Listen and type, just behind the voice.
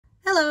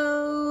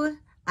Hello,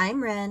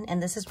 I'm Ren,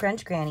 and this is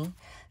Brunch Granny.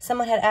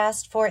 Someone had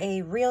asked for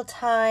a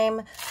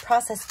real-time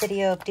process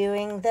video of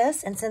doing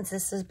this, and since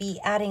this will be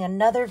adding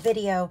another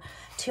video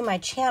to my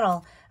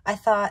channel, I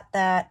thought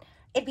that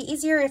it'd be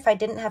easier if I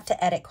didn't have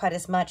to edit quite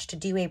as much to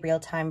do a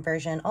real-time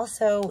version.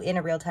 Also, in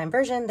a real-time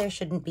version, there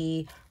shouldn't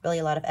be really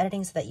a lot of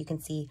editing so that you can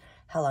see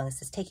how long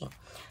this is taking.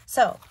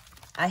 So,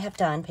 I have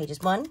done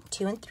pages 1,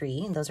 2, and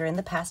 3, and those are in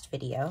the past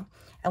video.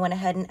 I went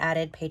ahead and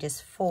added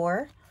pages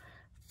 4,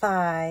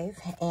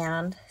 5,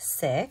 and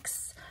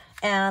 6.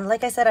 And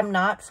like I said, I'm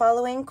not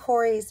following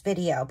Cori's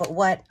video, but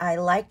what I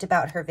liked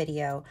about her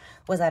video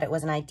was that it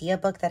was an idea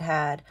book that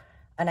had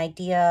an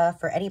idea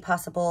for any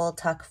possible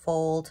tuck,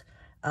 fold,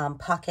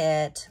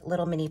 pocket,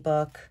 little mini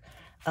book.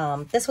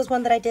 This was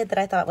one that I did that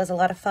I thought was a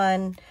lot of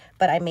fun,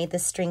 but I made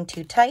this string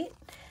too tight.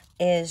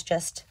 Is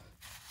just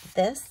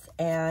this,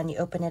 and you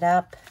open it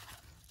up,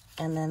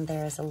 and then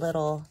there's a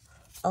little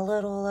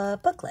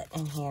booklet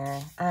in here.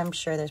 I'm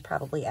sure there's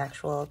probably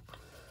actual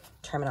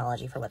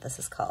terminology for what this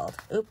is called.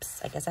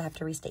 Oops, I guess I have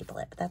to restaple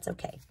it, but that's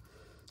okay.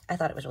 I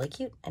thought it was really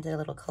cute. I did a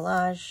little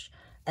collage,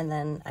 and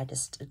then I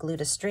just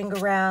glued a string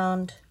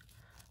around,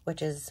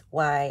 which is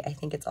why I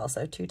think it's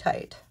also too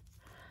tight.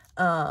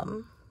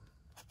 And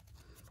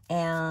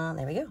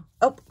there we go.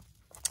 Oh,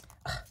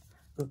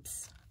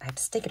 oops, I have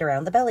to stick it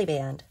around the belly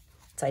band.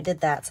 So I did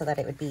that so that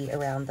it would be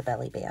around the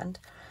belly band.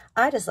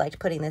 I just liked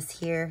putting this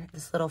here,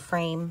 this little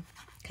frame,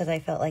 because I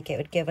felt like it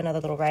would give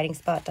another little writing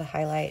spot to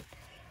highlight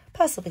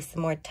possibly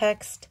some more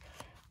text.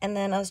 And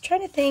then I was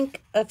trying to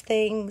think of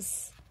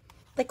things,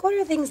 like what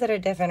are things that are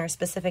different or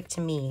specific to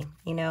me,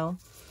 you know?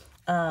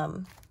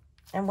 And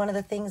one of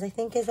the things I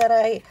think is that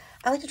I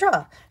like to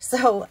draw.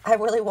 So I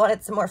really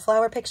wanted some more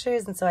flower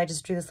pictures, and so I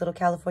just drew this little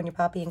California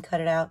poppy and cut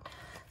it out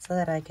so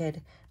that I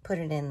could put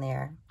it in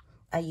there.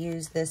 I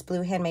used this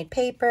blue handmade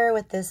paper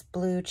with this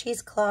blue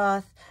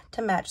cheesecloth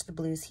to match the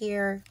blues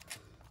here.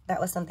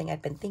 That was something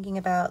I'd been thinking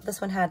about. This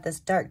one had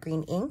this dark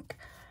green ink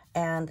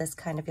and this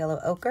kind of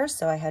yellow ochre,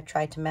 so I had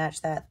tried to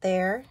match that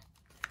there.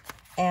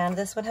 And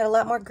this one had a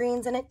lot more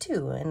greens in it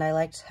too, and I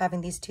liked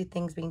having these two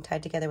things being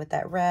tied together with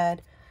that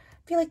red.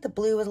 I feel like the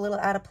blue was a little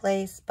out of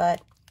place,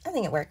 but I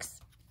think it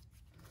works.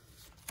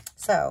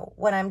 So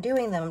when I'm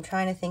doing them, I'm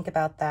trying to think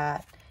about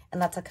that,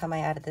 and that's how come I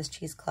added this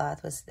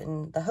cheesecloth, was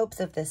in the hopes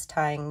of this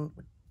tying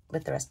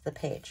with the rest of the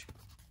page.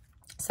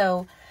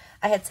 So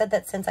I had said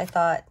that since I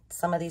thought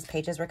some of these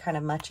pages were kind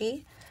of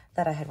muchy,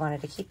 that I had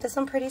wanted to keep this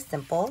one pretty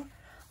simple.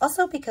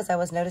 Also because I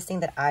was noticing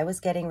that I was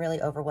getting really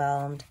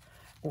overwhelmed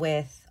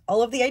with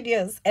all of the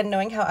ideas and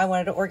knowing how I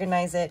wanted to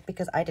organize it,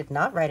 because I did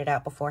not write it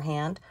out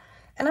beforehand.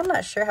 And I'm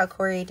not sure how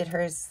Cori did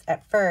hers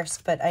at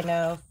first, but I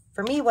know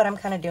for me what I'm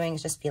kind of doing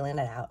is just feeling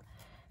it out.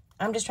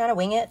 I'm just trying to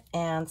wing it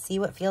and see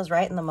what feels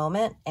right in the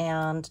moment,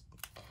 and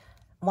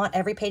want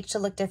every page to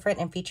look different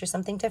and feature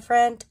something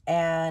different.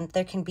 And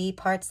there can be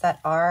parts that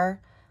are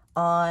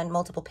on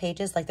multiple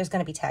pages, like there's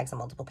going to be tags on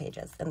multiple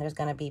pages, and there's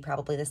going to be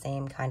probably the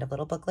same kind of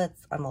little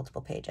booklets on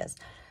multiple pages.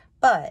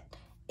 But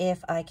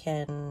if I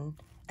can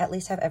at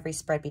least have every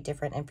spread be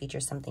different and feature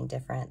something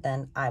different,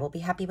 then I will be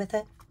happy with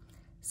it.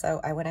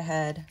 So I went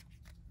ahead,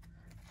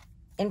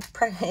 in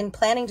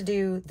planning to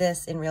do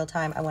this in real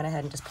time, I went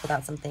ahead and just pulled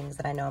out some things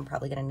that I know I'm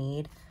probably going to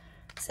need,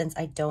 since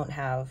I don't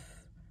have,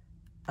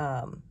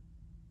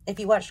 if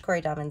you watched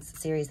Cori Dahmen's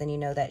series, then you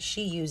know that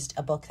she used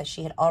a book that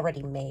she had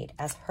already made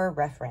as her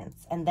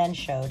reference and then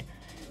showed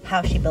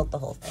how she built the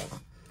whole thing.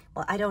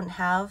 Well, I don't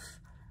have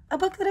a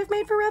book that I've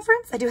made for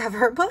reference. I do have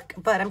her book,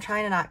 but I'm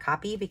trying to not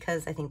copy,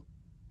 because I think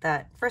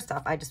that, first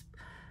off, I just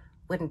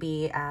wouldn't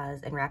be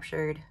as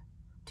enraptured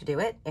to do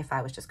it if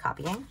I was just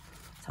copying.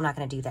 So I'm not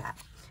going to do that.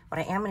 What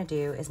I am going to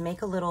do is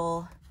make a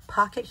little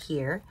pocket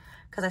here,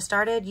 because I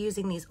started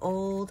using these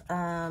old,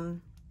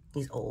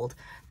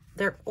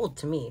 they're old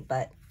to me,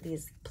 but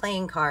these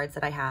playing cards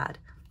that I had,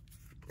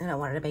 and I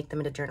wanted to make them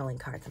into journaling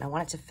cards, and I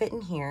want it to fit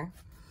in here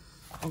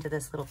into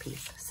this little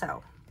piece.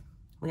 So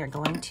we are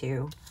going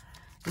to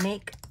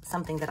make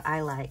something that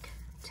I like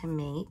to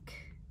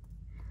make,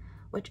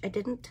 which I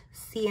didn't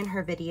see in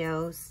her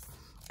videos,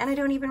 and I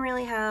don't even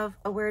really have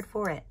a word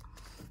for it.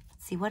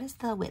 Let's see, what is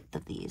the width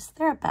of these?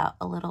 They're about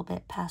a little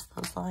bit past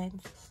those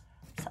lines.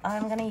 So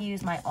I'm gonna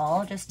use my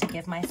awl just to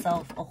give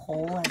myself a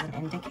hole as an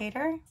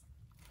indicator.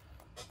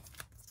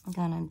 I'm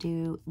gonna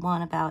do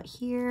one about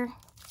here.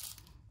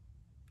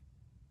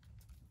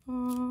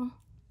 And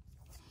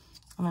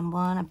then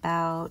one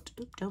about,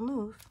 oop, don't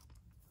move.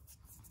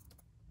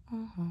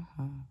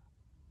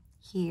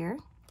 Here.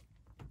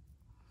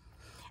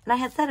 And I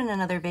had said in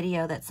another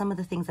video that some of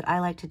the things that I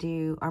like to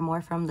do are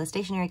more from the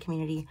stationery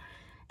community.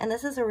 And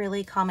this is a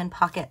really common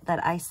pocket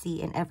that I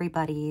see in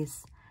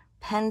everybody's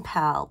pen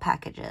pal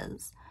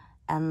packages.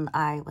 And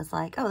I was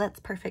like, oh, that's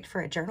perfect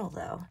for a journal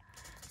though.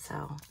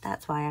 So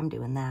that's why I'm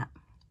doing that.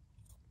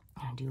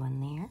 I'll do one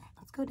there.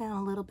 Let's go down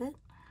a little bit.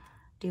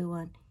 Do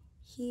one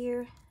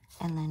here,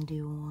 and then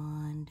do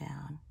one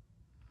down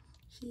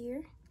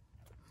here,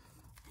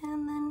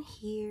 and then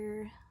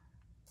here,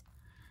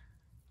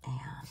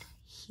 and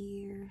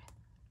here,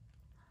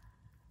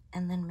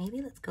 And then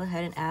maybe let's go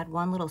ahead and add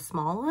one little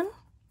small one.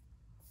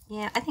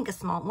 Yeah, I think a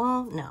small,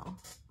 well, no.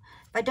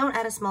 If I don't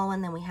add a small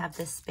one, then we have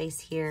this space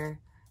here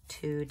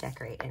to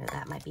decorate, and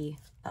that might be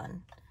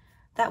fun.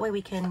 That way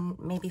we can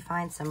maybe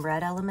find some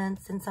red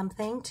elements in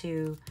something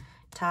to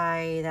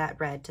tie that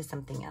red to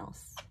something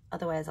else.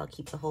 Otherwise, I'll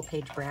keep the whole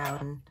page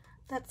brown.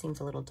 That seems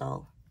a little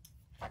dull.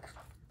 I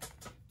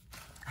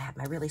have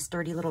my really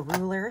sturdy little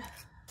ruler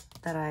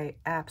that I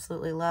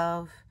absolutely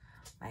love.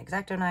 My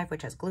X-Acto knife,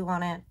 which has glue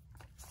on it.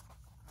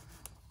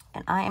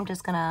 And I am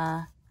just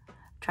gonna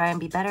try and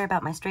be better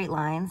about my straight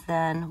lines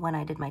than when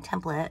I did my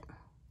template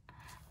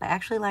by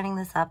actually lining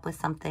this up with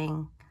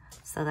something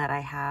so that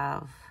I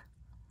have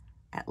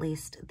at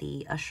least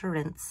the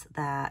assurance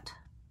that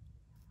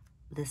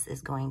this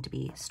is going to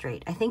be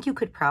straight. I think you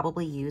could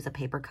probably use a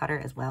paper cutter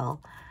as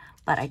well,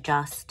 but I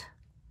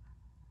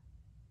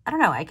don't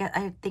know,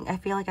 I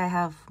feel like I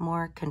have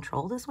more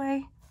control this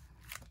way.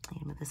 I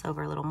need to move this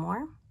over a little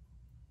more.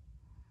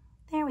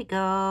 There we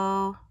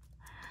go.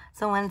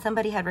 So when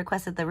somebody had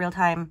requested the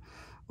real-time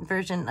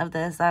version of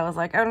this, I was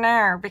like, oh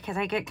no, because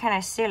I get kind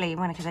of silly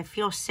because I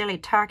feel silly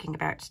talking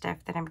about stuff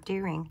that I'm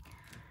doing.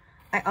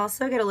 I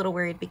also get a little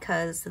worried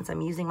because since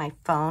I'm using my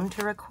phone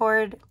to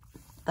record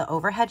the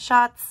overhead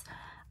shots,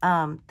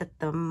 that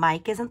the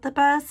mic isn't the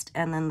best,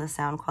 and then the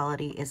sound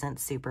quality isn't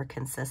super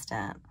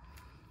consistent.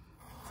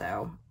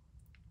 So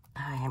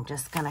I am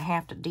just gonna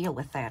have to deal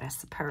with that, I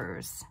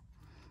suppose.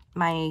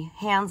 My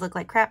hands look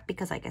like crap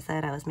because, like I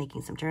said, I was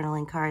making some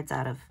journaling cards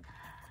out of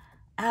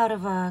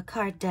a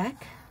card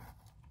deck.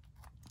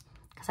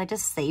 Because I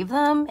just save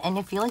them, and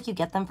I feel like you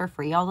get them for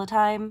free all the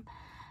time.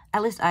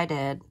 At least I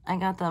did. I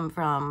got them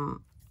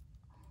from,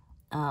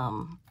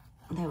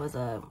 there was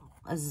a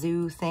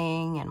zoo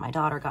thing, and my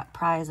daughter got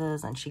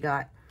prizes, and she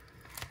got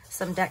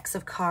some decks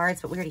of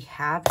cards, but we already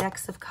have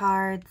decks of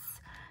cards.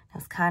 It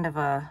was kind of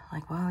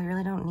like, well, you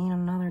really don't need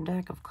another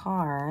deck of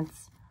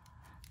cards.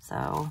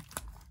 So,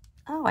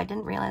 oh, I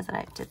didn't realize that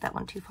I did that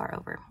one too far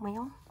over.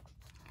 Well,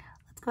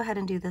 let's go ahead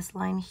and do this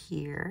line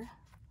here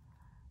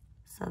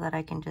so that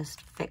I can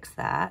just fix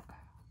that.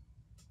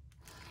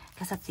 I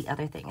guess that's the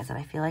other thing, is that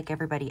I feel like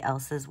everybody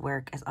else's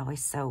work is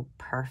always so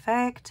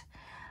perfect.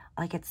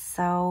 Like, it's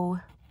so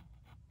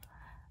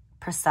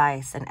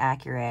precise and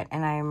accurate,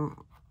 and I'm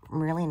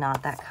really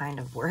not that kind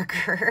of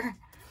worker.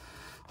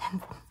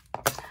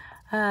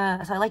 So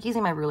I like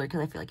using my ruler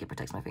because I feel like it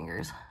protects my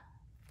fingers.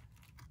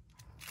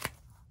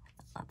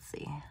 Let's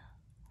see.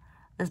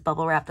 This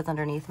bubble wrap that's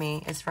underneath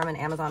me is from an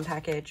Amazon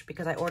package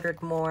because I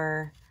ordered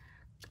more,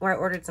 or I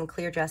ordered some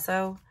clear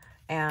gesso,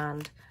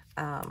 and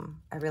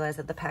I realized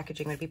that the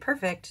packaging would be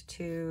perfect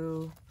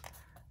to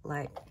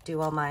like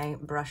do all my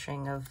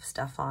brushing of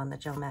stuff on the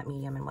gel matte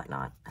medium and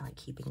whatnot. I like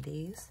keeping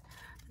these.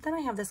 But then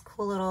I have this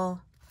cool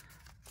little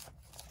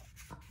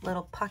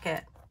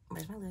pocket.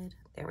 Where's my lid?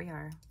 There we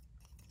are.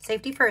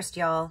 Safety first,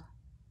 y'all.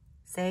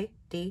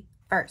 Safety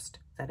first.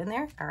 Is that in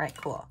there? All right,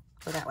 cool.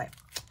 Go that way.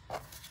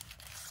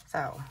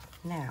 So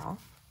now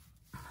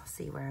I'll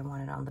see where I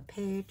want it on the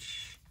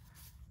page.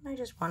 I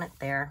just want it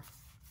there.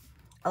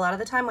 A lot of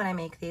the time when I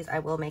make these, I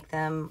will make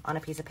them on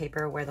a piece of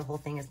paper where the whole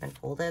thing has been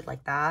folded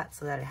like that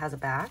so that it has a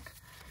back.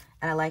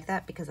 And I like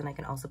that because then I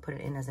can also put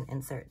it in as an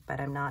insert, but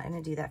I'm not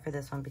going to do that for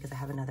this one because I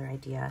have another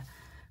idea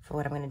for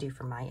what I'm going to do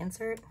for my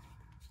insert.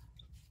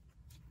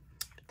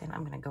 But then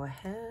I'm going to go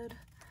ahead.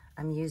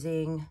 I'm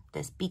using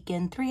this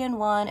Beacon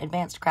 3-in-1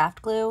 Advanced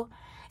Craft Glue.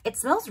 It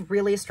smells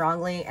really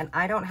strongly, and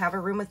I don't have a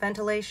room with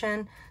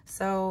ventilation,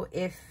 so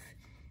if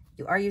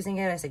you are using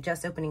it, I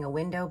suggest opening a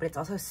window, but it's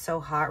also so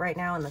hot right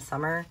now in the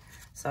summer,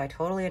 so I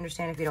totally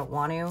understand if you don't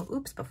want to.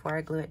 Oops, before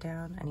I glue it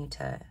down, I need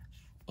to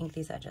ink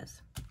these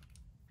edges.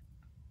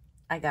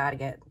 I gotta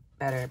get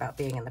better about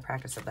being in the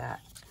practice of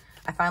that.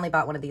 I finally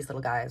bought one of these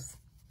little guys,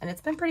 and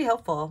it's been pretty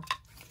helpful.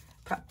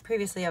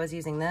 Previously, I was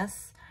using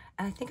this,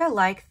 and I think I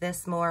like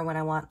this more when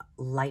I want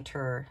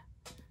lighter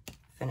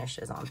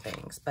finishes on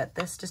things, but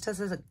this just does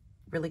a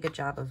really good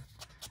job of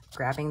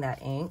grabbing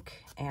that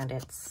ink, and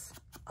it's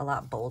a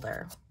lot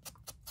bolder,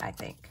 I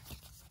think.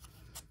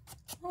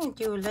 And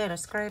do a little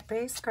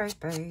scrapey,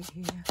 scrapey.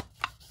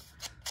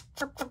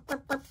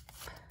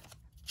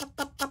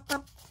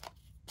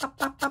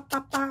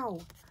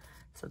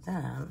 So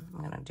then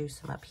I'm gonna do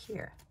some up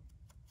here.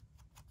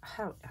 I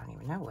don't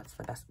even know what's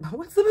the best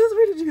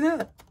way to do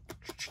that.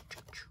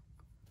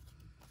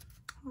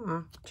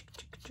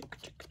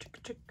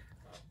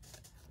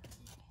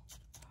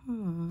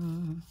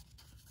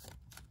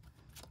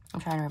 I'm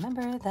trying to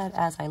remember that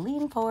as I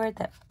lean forward,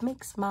 that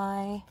makes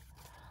my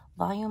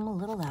volume a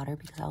little louder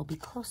because I'll be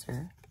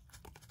closer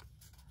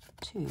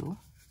to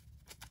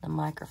the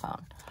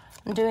microphone.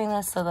 I'm doing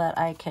this so that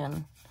I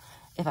can,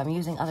 if I'm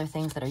using other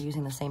things that are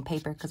using the same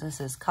paper, because this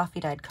is coffee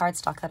dyed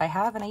cardstock that I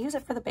have, and I use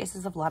it for the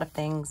bases of a lot of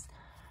things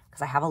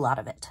because I have a lot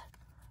of it.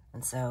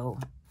 And so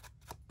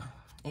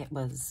it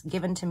was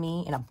given to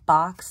me in a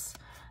box.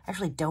 I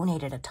actually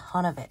donated a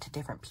ton of it to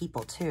different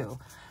people too.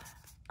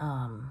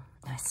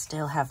 I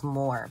still have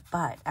more,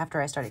 but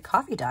after I started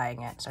coffee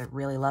dyeing it, I started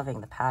really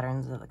loving the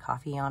patterns of the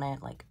coffee on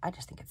it. Like, I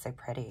just think it's so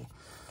pretty.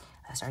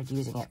 I started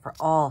using it for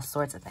all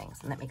sorts of things,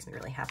 and that makes me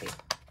really happy.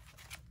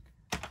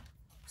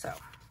 So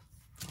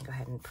I'll go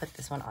ahead and put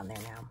this one on there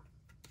now.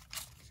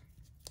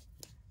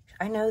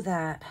 I know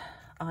that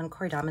on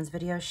Cori Dahmen's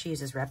video, she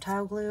uses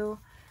reptile glue,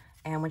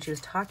 and when she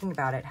was talking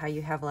about it, how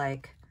you have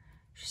like,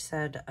 she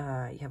said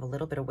you have a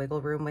little bit of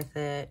wiggle room with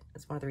it.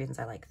 It's one of the reasons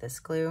I like this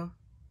glue.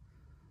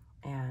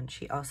 And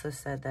she also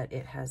said that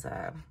it has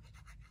a,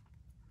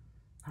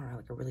 I don't know,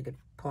 like a really good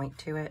point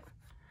to it.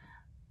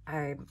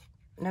 I'm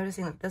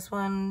noticing that this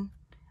one,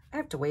 I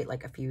have to wait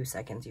like a few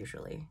seconds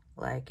usually.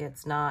 Like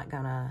it's not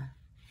gonna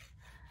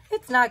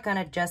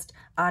just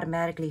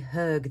automatically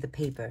hug the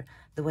paper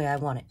the way I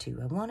want it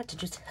to. I want it to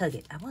just hug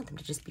it. I want them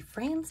to just be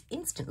friends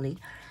instantly.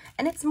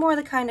 And it's more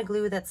the kind of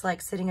glue that's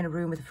like sitting in a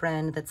room with a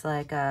friend that's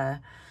like,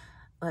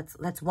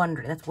 that's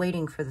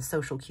waiting for the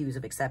social cues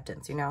of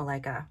acceptance, you know,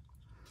 like,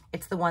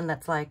 it's the one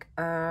that's like,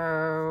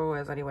 oh,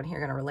 is anyone here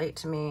going to relate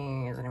to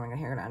me? Is anyone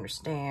here going to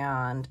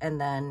understand?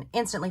 And then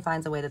instantly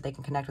finds a way that they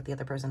can connect with the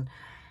other person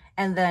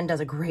and then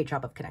does a great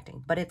job of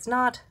connecting. But it's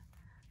not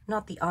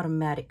the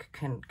automatic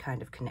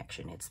kind of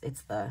connection. It's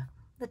the,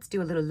 let's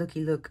do a little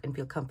looky look and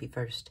feel comfy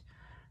first.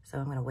 So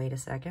I'm going to wait a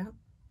second.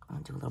 I'm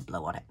going to do a little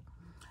blow on it.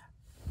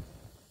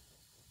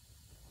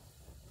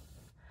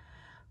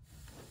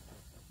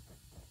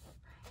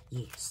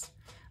 Yes.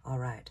 All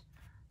right.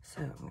 So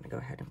I'm going to go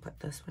ahead and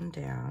put this one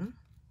down.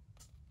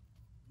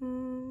 I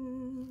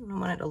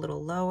want it a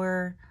little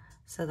lower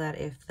so that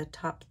if the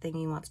top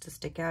thingy wants to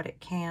stick out, it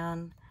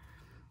can.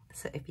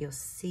 So if you'll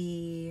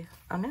see,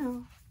 oh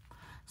no.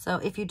 So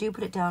if you do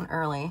put it down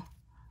early,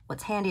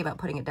 what's handy about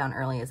putting it down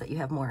early is that you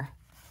have more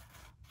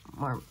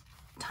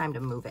time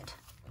to move it.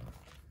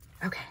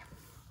 Okay.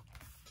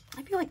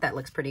 I feel like that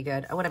looks pretty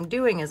good. What I'm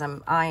doing is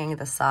I'm eyeing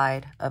the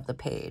side of the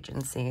page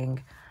and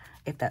seeing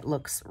if that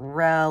looks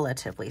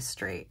relatively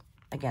straight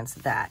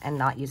against that, and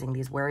not using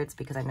these words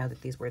because I know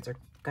that these words are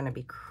going to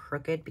be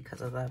crooked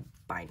because of the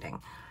binding.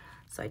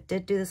 So I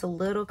did do this a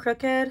little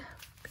crooked,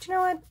 but you know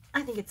what?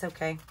 I think it's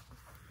okay.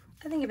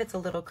 I think if it's a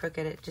little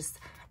crooked, it just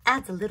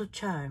adds a little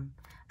charm.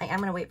 I am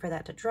going to wait for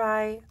that to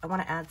dry. I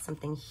want to add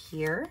something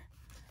here,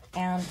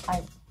 and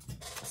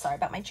sorry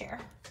about my chair.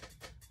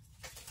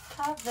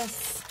 I have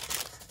this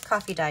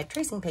coffee dyed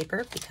tracing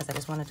paper because I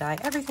just want to dye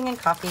everything in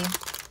coffee.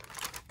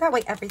 That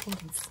way everything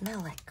can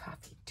smell like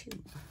coffee too.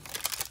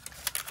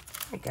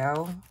 There we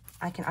go.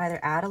 I can either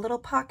add a little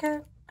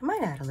pocket. I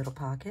might add a little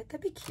pocket.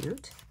 That'd be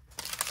cute.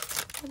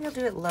 Maybe I'll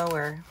do it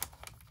lower.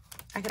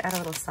 I could add a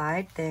little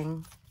side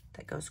thing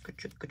that goes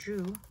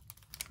ka-choo.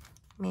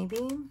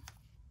 Maybe.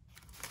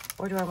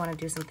 Or do I want to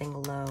do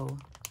something low?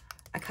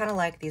 I kind of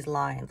like these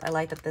lines. I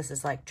like that this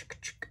is like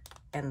ch-ch-ch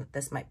and that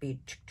this might be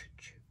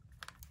ch-ch-ch.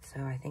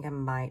 So I think I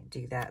might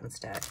do that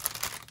instead.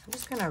 I'm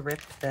just going to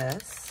rip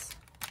this.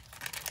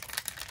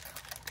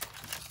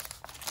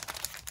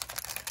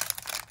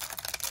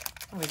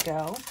 There we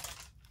go.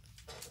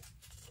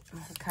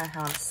 This is kind of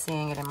how I'm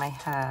seeing it in my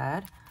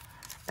head.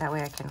 That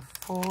way I can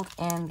fold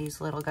in these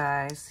little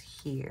guys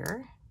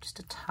here, just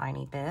a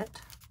tiny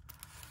bit.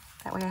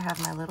 That way I have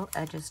my little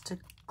edges to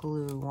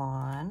glue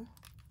on.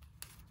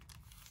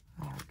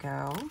 There we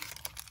go.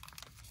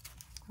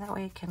 That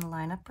way it can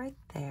line up right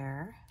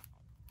there.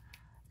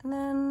 And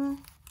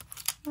then,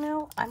 you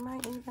know, I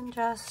might even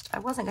just, I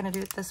wasn't going to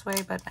do it this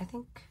way, but I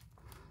think,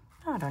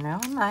 I don't know,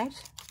 I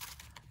might.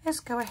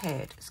 Just go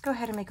ahead. Just go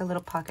ahead and make a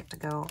little pocket to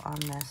go on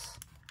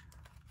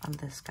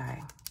this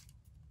guy.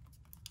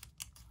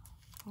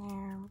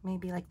 There,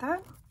 maybe like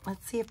that.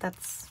 Let's see if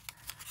that's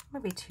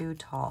maybe too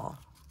tall.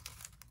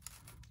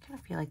 I kind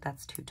of feel like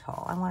that's too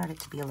tall. I wanted it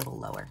to be a little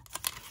lower.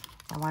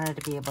 I wanted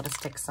to be able to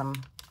stick some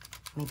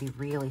maybe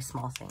really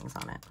small things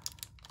on it,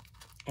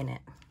 in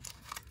it.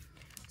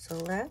 So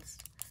let's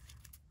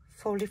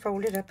fold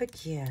it up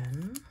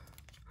again.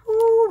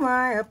 Ooh,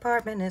 my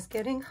apartment is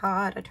getting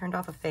hot. I turned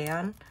off a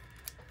fan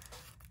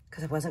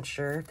because I wasn't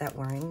sure if that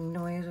whirring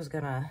noise was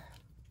gonna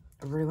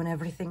ruin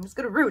everything. It's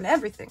gonna ruin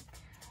everything.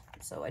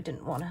 So I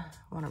didn't wanna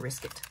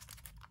risk it.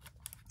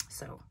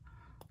 So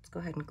let's go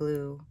ahead and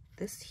glue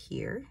this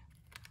here.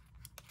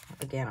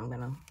 Again, I'm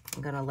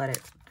gonna let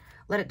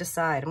it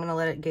decide. I'm gonna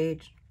let it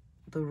gauge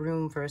the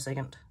room for a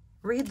second.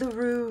 Read the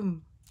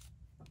room.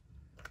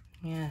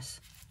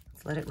 Yes,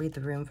 let's let it read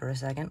the room for a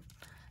second.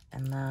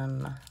 And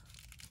then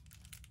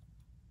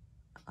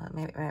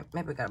maybe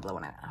we gotta blow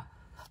one out.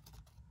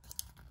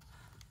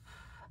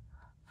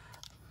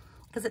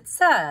 Because it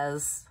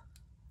says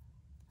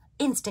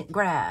instant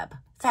grab,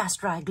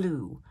 fast dry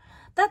glue.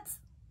 That's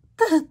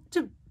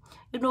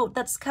you know,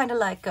 that's kind of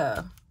like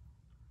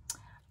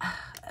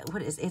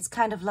what is it's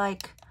kind of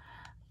like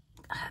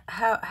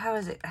how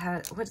is it,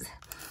 what's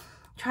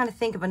trying to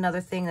think of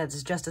another thing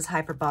that's just as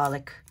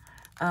hyperbolic.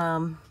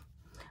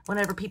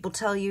 Whenever people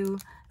tell you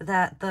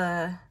that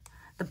the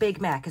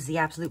Big Mac is the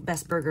absolute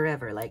best burger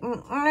ever, like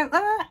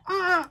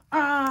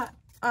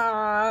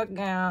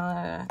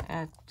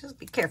just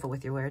be careful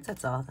with your words.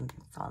 That's all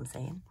I'm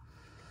saying.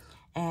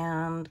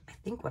 And I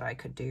think what I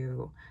could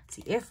do,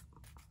 see if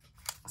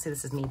See,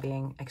 this is me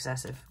being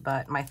excessive,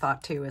 but my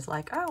thought too is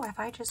like, oh, if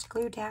I just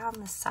glue down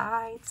the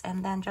sides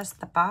and then just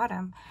the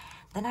bottom,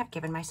 then I've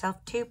given myself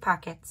 2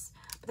 pockets.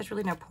 But there's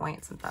really no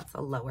point since that's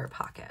a lower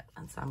pocket.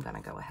 And so I'm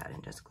gonna go ahead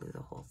and just glue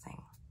the whole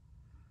thing.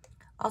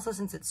 Also,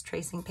 since it's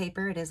tracing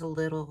paper, it is a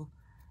little,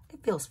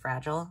 it feels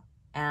fragile,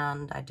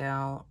 and I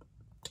don't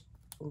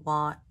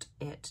want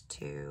it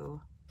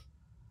to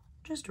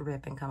just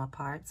rip and come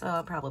apart. So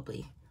I'll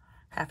probably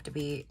have to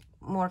be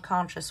more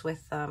conscious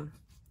with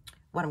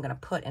what I'm gonna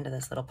put into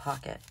this little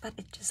pocket, but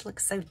it just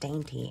looks so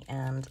dainty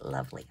and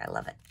lovely. I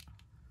love it.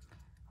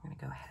 I'm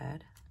gonna go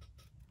ahead,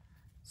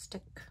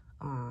 stick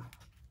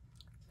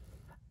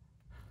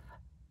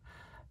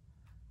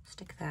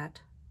that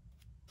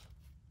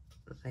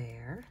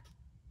there.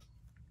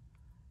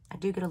 I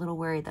do get a little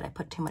worried that I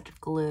put too much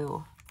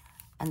glue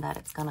and that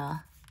it's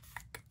gonna,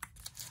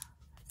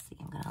 let's see,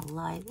 I'm gonna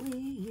lightly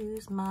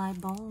use my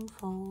bone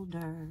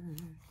folder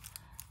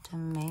to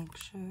make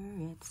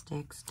sure it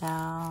sticks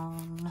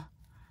down.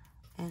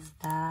 Is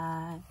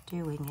that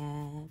doing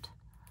it?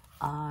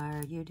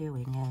 Are you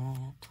doing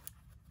it?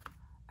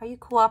 Are you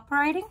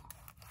cooperating?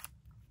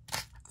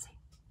 Let's see.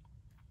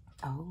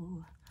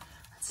 Oh,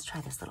 let's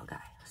try this little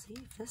guy. See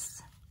if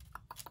this,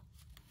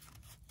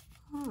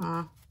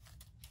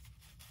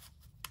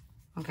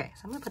 okay,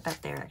 so I'm gonna put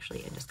that there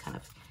actually and just kind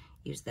of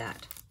use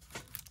that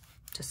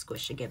to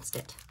squish against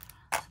it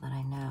so that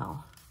I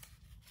know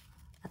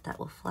that that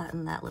will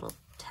flatten that little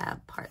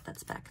tab part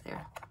that's back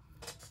there.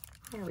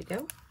 There we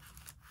go.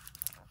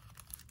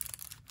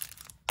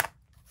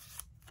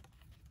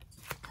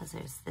 Because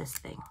there's this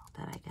thing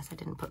that I guess I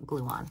didn't put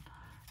glue on.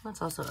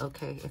 That's also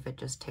okay if it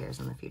just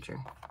tears in the future.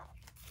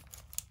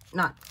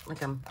 Not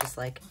like I'm just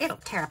like, it'll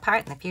tear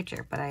apart in the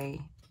future, but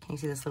can you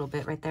see this little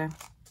bit right there?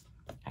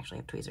 I actually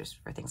have tweezers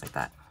for things like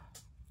that.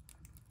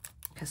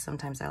 Because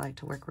sometimes I like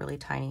to work really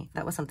tiny.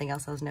 That was something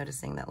else I was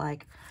noticing, that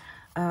like,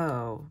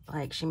 oh,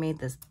 like she made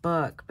this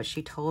book, but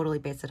she totally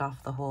based it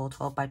off the whole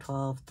 12 by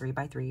 12, 3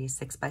 by 3,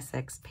 6 by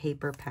 6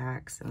 paper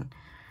packs and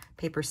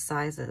paper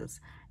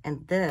sizes.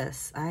 And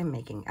this I'm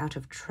making out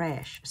of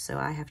trash. So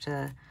I have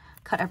to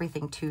cut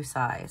everything to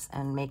size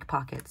and make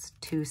pockets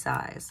to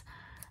size.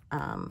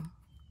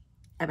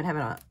 I've been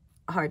having a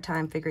hard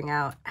time figuring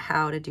out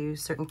how to do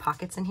certain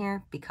pockets in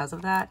here because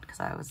of that. Because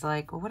I was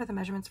like, well, what are the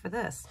measurements for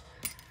this?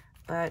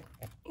 But,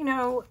 you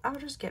know, I'll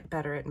just get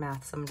better at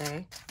math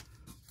someday.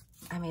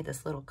 I made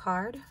this little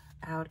card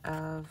out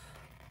of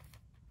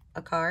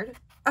a card.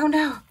 Oh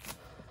no!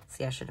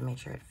 See, I should have made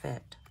sure it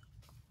fit.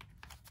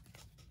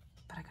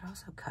 But I could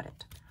also cut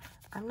it.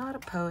 I'm not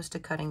opposed to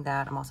cutting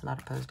that. I'm also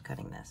not opposed to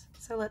cutting this.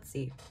 So let's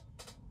see.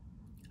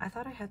 I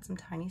thought I had some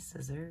tiny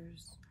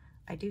scissors.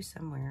 I do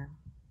somewhere.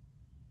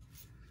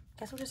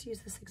 Guess we'll just use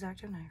this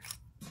X-Acto knife.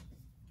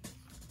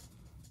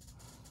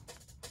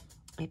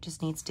 It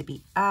just needs to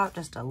be out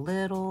just a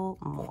little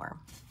more.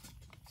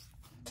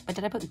 But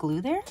did I put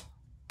glue there?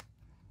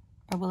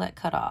 Or will it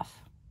cut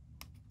off?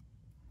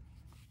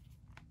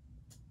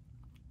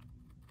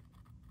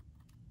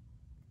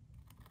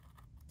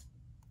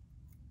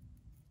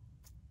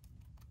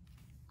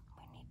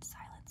 We need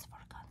silence for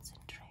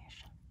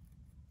concentration.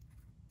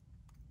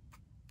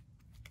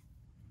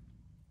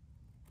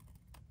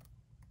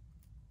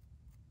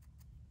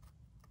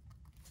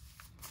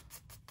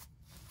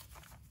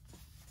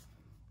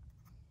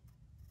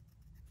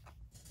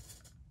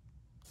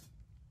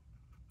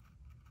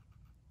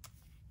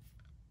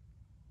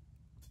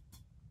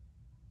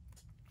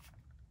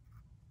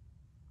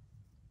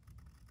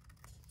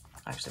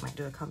 Actually, I might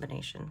do a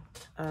combination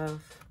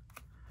of,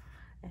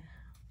 I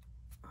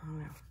don't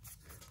know.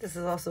 This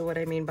is also what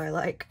I mean by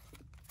like,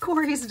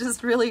 Cori's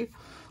just really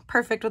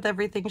perfect with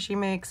everything she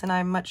makes, and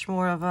I'm much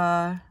more of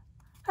a,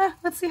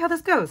 let's see how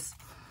this goes.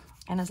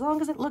 And as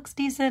long as it looks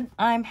decent,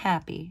 I'm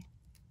happy.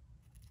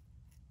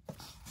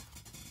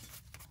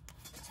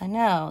 Because I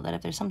know that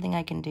if there's something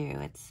I can do,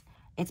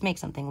 it's make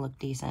something look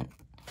decent.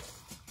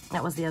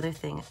 That was the other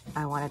thing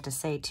I wanted to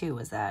say too,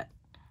 was that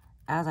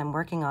as I'm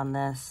working on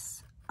this,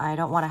 I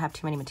don't want to have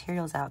too many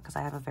materials out because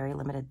I have a very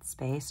limited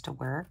space to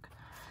work.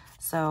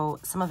 So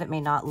some of it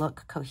may not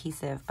look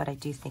cohesive, but I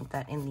do think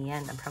that in the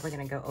end, I'm probably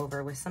going to go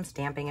over with some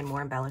stamping and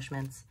more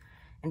embellishments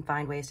and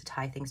find ways to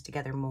tie things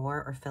together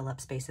more or fill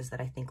up spaces that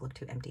I think look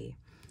too empty.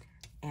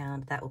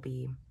 And that will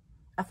be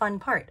a fun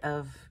part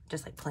of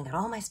just like pulling out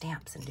all my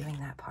stamps and doing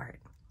that part.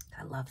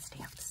 I love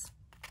stamps.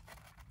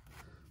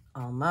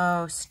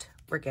 Almost.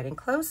 We're getting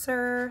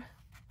closer.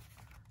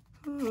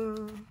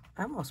 I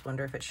almost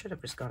wonder if it should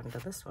have just gone into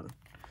this one.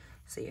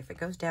 See, if it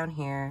goes down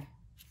here,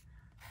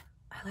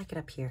 I like it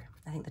up here.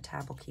 I think the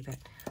tab will keep it.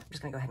 I'm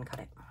just gonna go ahead and cut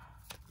it.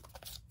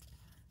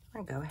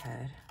 I'm gonna go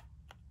ahead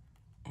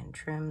and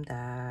trim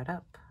that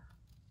up.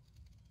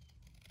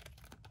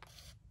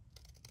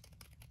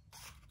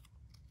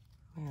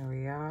 There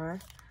we are.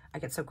 I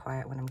get so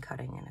quiet when I'm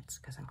cutting, and it's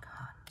because I'm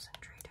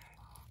concentrating.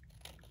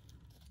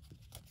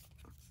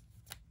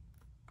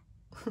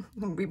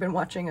 We've been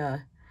watching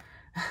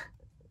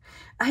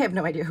I have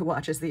no idea who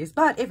watches these,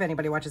 but if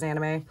anybody watches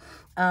anime,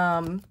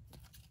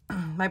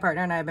 my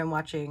partner and I have been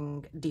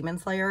watching Demon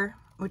Slayer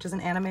which is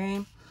an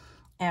anime.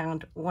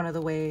 And one of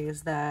the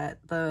ways that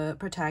the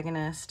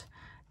protagonist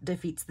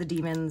defeats the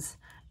demons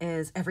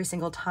is every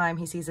single time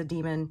he sees a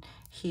demon,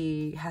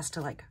 he has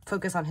to like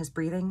focus on his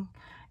breathing.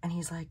 And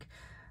he's like,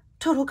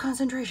 total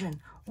concentration,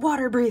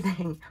 water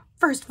breathing,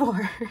 first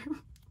form.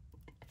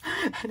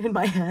 And in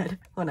my head,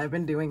 when I've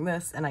been doing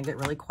this and I get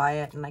really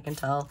quiet and I can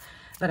tell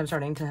that I'm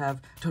starting to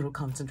have total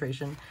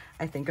concentration,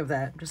 I think of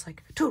that, just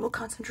like total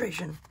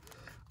concentration.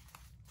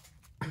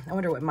 I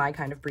wonder what my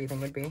kind of breathing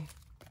would be,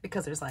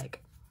 because there's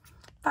like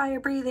fire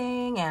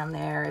breathing and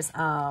there's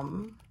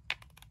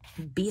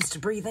beast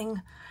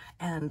breathing,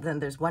 and then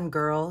there's one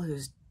girl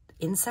who's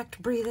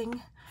insect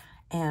breathing,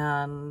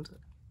 and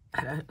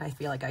I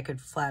feel like I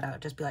could flat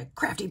out just be like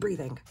crafty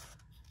breathing,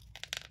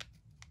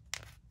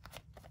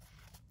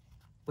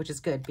 which is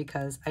good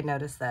because I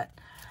noticed that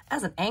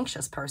as an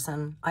anxious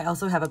person, I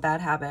also have a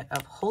bad habit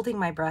of holding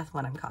my breath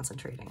when I'm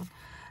concentrating.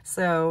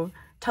 So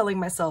telling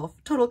myself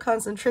total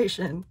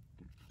concentration,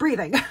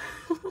 breathing,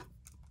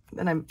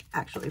 then I'm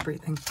actually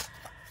breathing.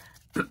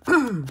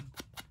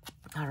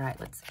 All right,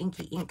 let's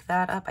inky ink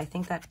that up. I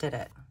think that did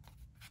it.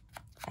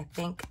 I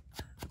think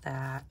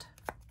that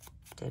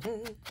did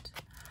it.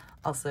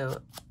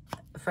 Also,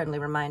 a friendly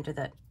reminder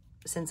that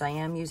since I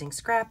am using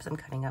scraps, I'm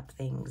cutting up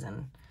things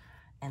and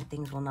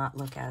things will not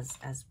look as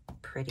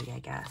pretty, I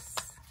guess.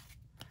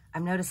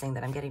 I'm noticing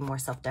that I'm getting more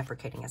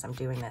self-deprecating as I'm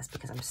doing this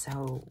because I'm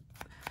so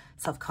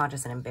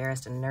self-conscious and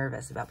embarrassed and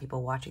nervous about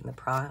people watching the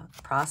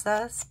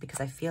process, because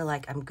I feel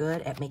like I'm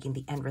good at making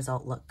the end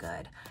result look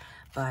good.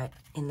 But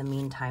in the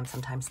meantime,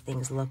 sometimes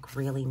things look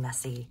really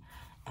messy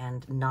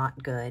and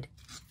not good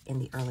in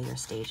the earlier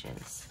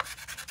stages.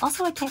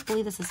 Also, I can't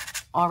believe this has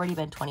already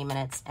been 20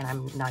 minutes and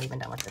I'm not even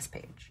done with this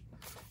page.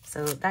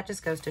 So that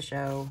just goes to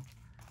show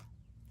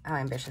how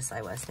ambitious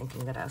I was,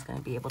 thinking that I was going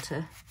to be able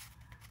to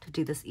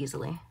do this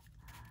easily.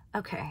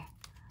 Okay,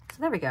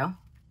 so there we go.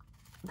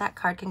 That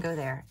card can go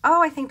there.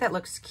 Oh, I think that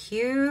looks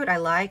cute. I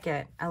like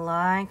it. I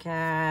like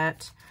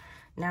it.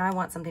 Now I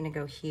want something to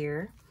go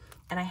here.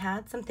 And I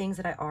had some things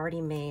that I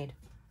already made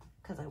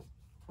because I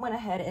went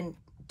ahead and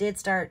did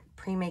start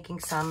pre-making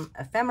some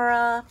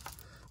ephemera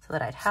so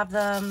that I'd have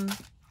them.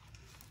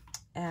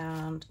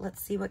 And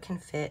let's see what can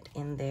fit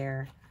in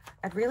there.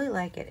 I'd really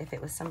like it if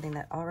it was something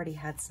that already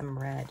had some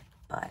red,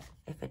 but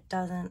if it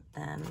doesn't,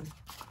 then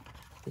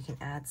we can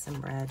add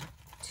some red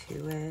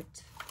to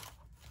it.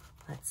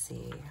 Let's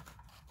see.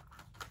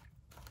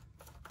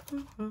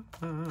 I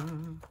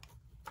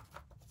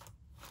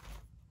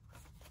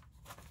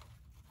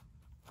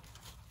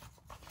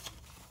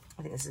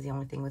think this is the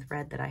only thing with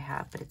red that I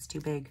have, but it's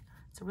too big.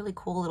 It's a really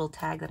cool little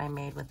tag that I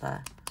made with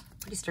a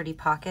pretty sturdy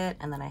pocket,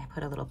 and then I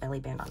put a little belly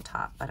band on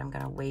top, but I'm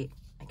gonna wait,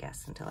 I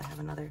guess, until I have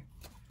another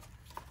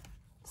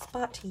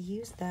spot to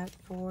use that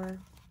for,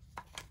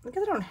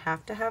 because I don't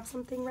have to have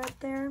something red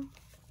there.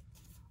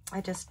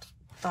 I just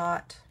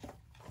thought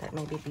that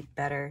maybe it'd be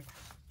better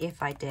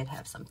if I did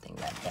have something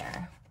red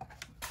there.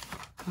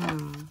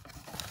 I'm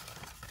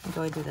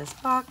going through this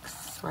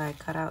box where I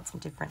cut out some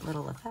different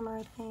little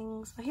ephemera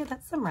things. Oh, here,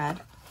 that's some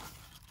red.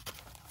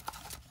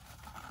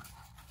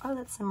 Oh,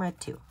 that's some red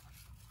too.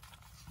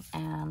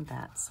 And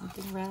that's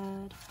something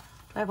red.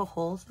 Do I have a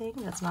whole thing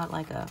that's not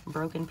like a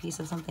broken piece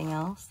of something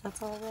else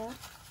that's all red?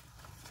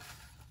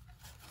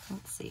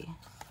 Let's see.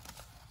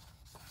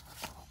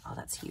 Oh,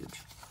 that's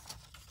huge.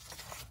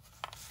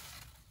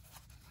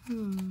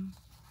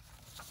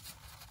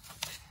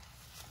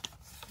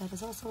 That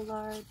is also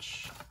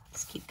large.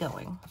 Let's keep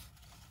going.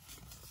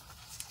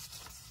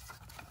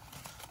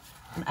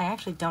 And I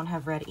actually don't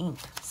have red ink,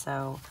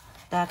 so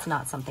that's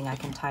not something I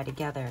can tie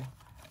together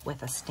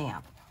with a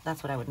stamp.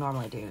 That's what I would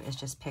normally do, is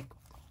just pick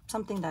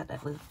something that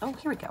at least, oh,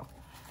 here we go,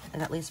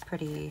 is at least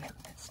pretty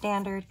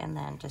standard, and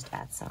then just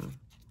add some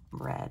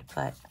red,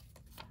 but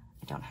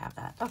I don't have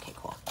that. Okay,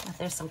 cool.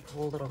 There's some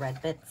cool little red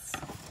bits.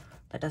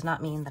 That does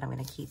not mean that I'm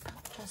going to keep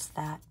just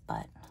that,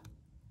 but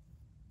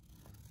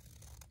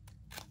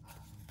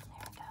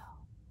there we go.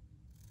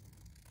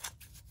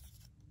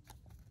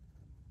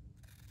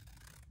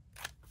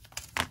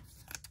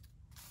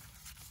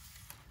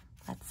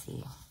 Let's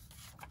see.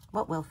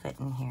 What will fit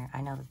in here?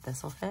 I know that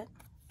this will fit.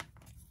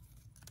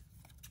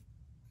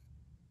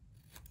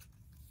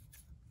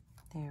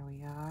 There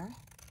we are.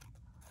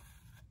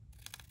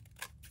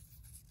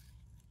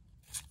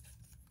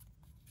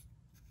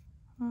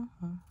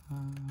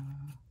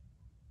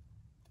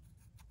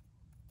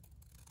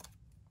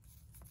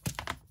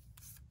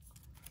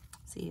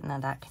 See, now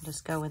that can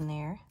just go in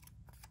there.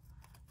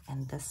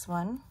 And this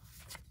one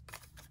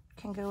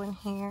can go in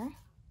here.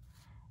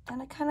 And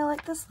I kind of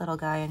like this little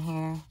guy in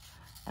here.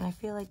 And I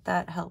feel like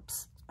that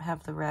helps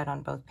have the red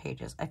on both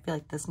pages. I feel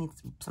like this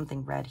needs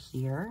something red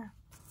here,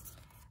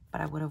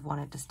 but I would have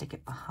wanted to stick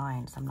it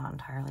behind, so I'm not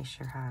entirely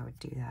sure how I would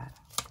do that.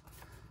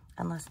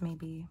 Unless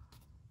maybe,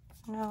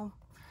 no.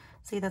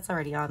 See, that's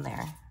already on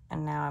there.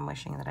 And now I'm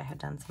wishing that I had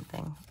done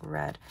something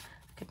red.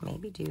 I could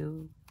maybe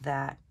do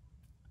that.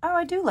 Oh,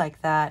 I do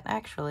like that,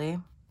 actually.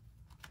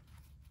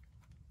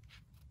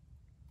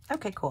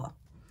 Okay, cool.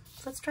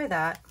 So let's try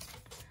that.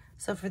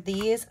 So for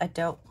these, I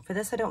don't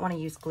want to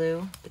use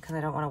glue because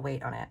I don't want to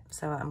wait on it.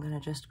 So I'm going to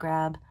just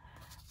grab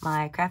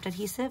my craft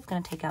adhesive,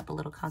 going to take out the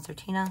little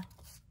concertina.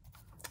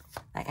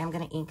 I am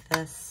going to ink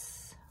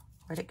this.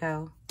 Where'd it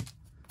go?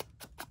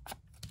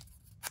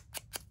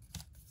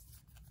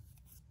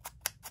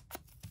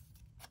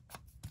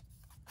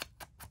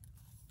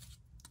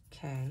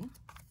 Okay.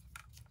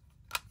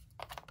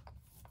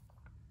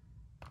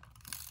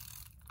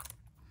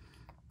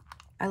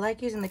 I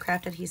like using the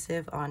craft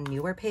adhesive on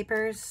newer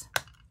papers.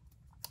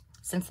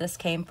 Since this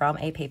came from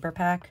a paper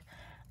pack,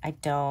 I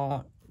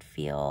don't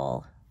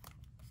feel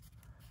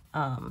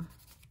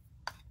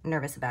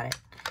nervous about it.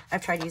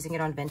 I've tried using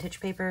it on vintage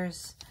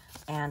papers,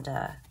 and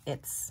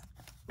it's,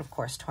 of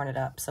course, torn it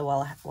up. So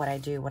what I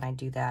do when I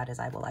do that is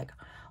I will like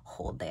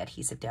hold the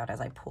adhesive down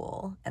as I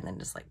pull, and then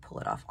just like pull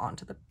it off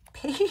onto the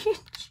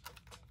page.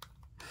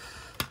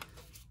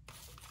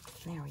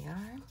 There we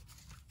are.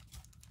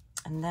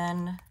 And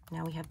then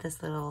now we have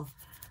this little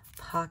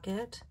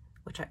pocket,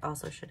 which I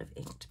also should have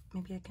inked.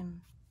 Maybe I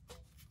can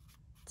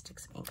stick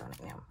some ink on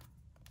it now.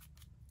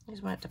 I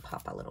just want it to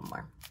pop a little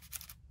more.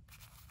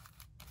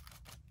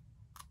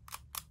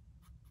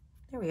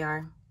 There we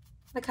are.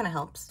 That kind of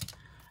helps.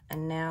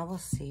 And now we'll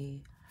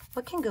see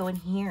what can go in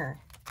here.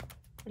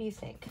 What do you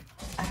think?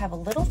 I have a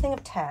little thing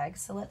of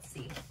tags, so let's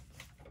see.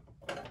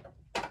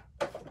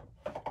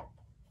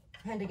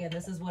 And again,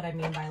 this is what I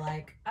mean by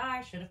like,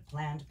 I should have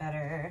planned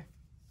better.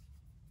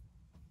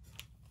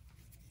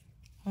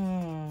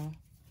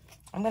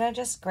 I'm gonna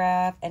just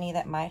grab any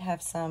that might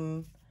have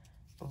some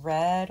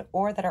red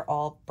or that are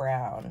all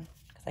brown,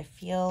 because I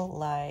feel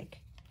like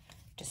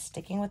just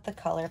sticking with the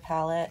color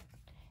palette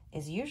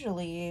is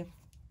usually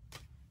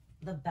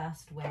the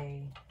best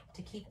way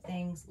to keep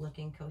things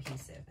looking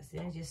cohesive. As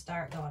soon as you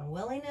start going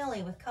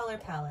willy-nilly with color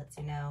palettes,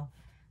 you know,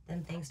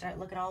 then things start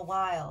looking all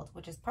wild,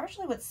 which is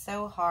partially what's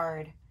so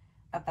hard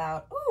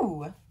about,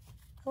 ooh,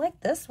 I like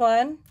this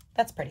one.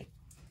 That's pretty.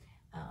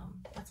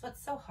 That's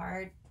what's so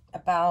hard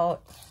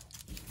about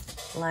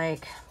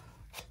like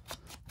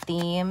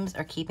themes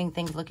or keeping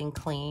things looking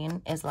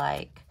clean is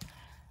like,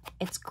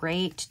 it's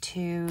great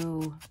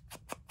to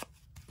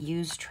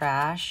use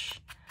trash,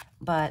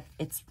 but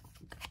it's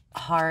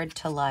hard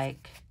to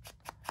like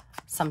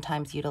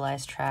sometimes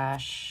utilize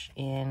trash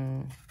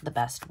in the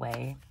best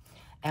way.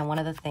 And one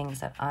of the things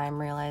that I'm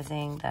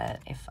realizing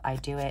that if I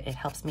do it, it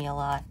helps me a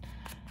lot,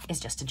 is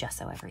just to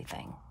gesso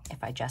everything.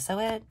 If I gesso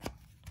it,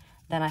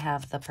 then I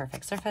have the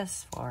perfect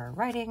surface for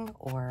writing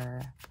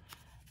or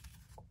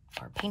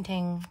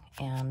painting,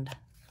 and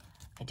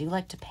I do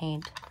like to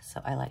paint,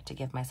 so I like to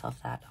give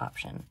myself that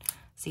option.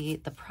 See,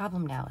 the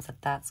problem now is that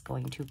that's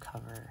going to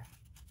cover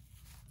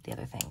the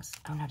other things.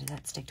 Oh no, did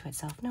that stick to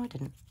itself? No, it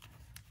didn't.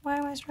 Why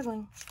am I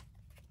struggling?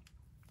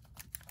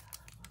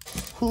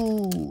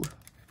 Who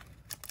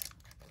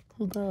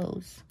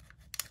goes?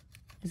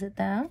 Is it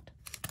that?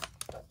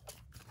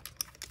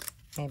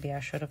 Maybe I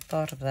should have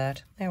thought of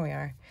that. There we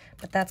are.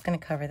 But that's going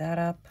to cover that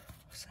up.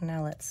 So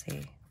now let's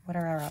see. What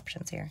are our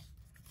options here?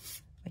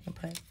 We can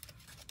put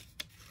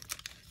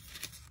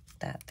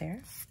that there.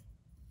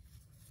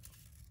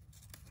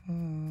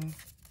 See,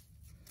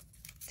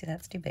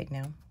 that's too big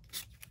now.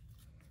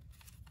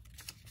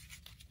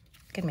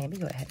 Could maybe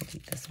go ahead and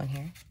keep this one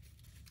here.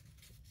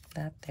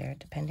 That there,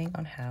 depending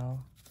on how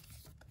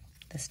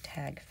this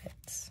tag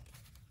fits.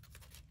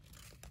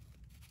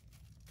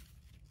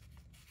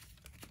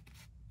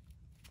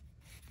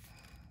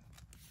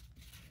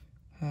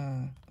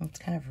 It's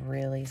kind of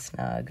really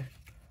snug.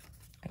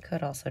 I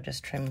could also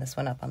just trim this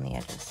one up on the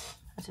edges.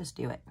 Let's just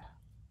do it.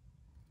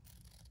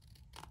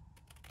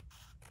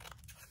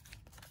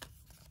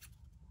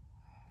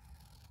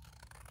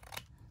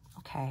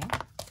 Okay.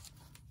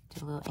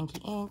 Do a little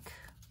inky ink,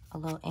 a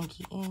little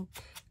inky ink.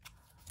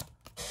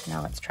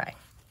 Now let's try.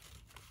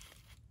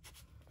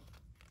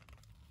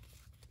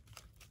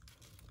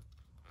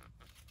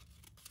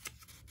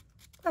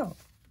 Oh,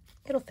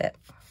 it'll fit.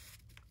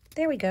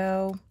 There we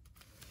go.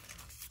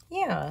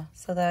 Yeah,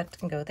 so that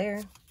can go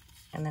there,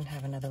 and then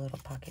have another little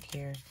pocket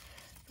here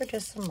for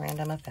just some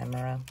random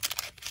ephemera.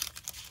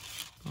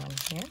 One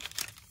here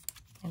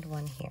and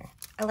one here.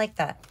 I like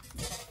that.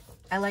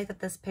 I like that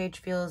this page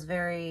feels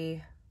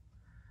very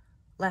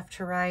left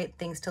to right,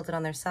 things tilted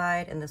on their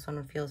side, and this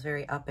one feels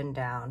very up and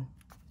down.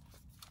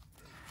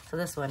 So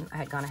this one, I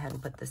had gone ahead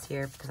and put this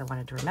here because I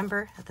wanted to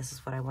remember that this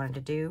is what I wanted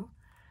to do.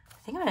 I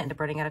think I'm gonna end up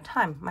running out of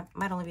time.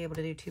 Might only be able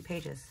to do 2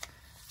 pages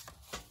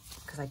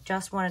because I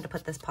just wanted to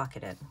put this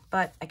pocket in.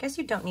 But I guess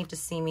you don't need to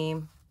see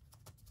me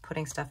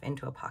putting stuff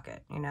into a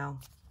pocket, you know?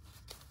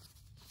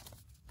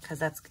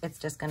 Because it's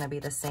just gonna be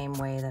the same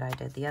way that I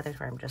did the others,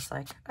 where I'm just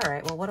like, all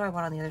right, well, what do I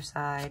want on the other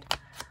side?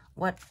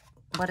 What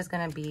is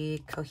gonna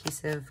be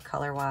cohesive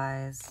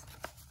color-wise?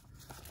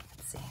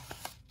 Let's see.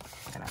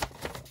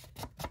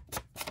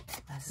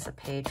 This is a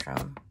page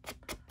from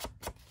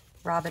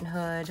Robin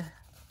Hood.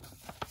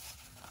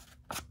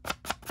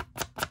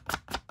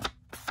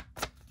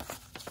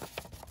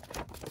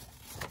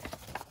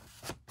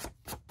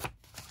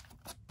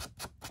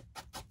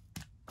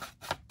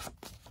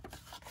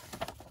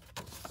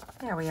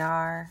 There we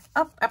are.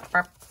 Up, up,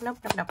 up. Nope,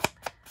 nope, nope.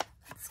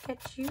 Let's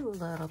get you a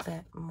little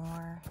bit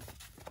more.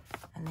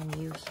 And then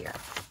you here.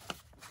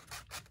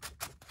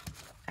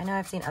 I know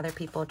I've seen other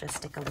people just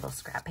stick a little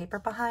scrap paper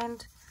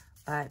behind,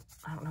 but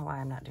I don't know why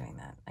I'm not doing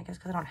that. I guess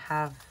because I don't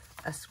have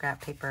a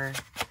scrap paper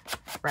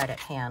right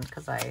at hand,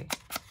 because I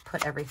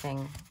put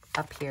everything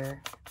up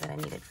here that I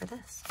needed for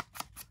this.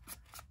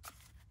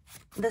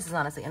 This is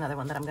honestly another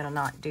one that I'm going to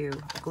not do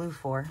glue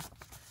for.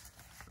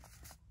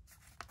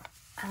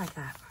 I like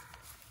that.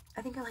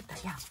 I think I like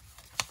that, yeah.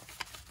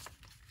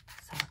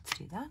 So let's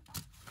do that.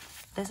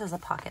 This is a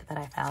pocket that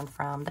I found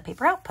from the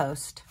Paper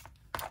Outpost.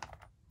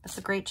 It's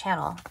a great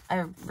channel.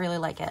 I really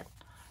like it.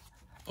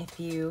 If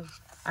you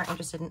are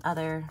interested in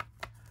other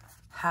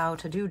how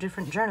to do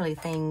different journaling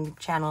thing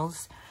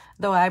channels,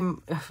 though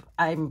I'm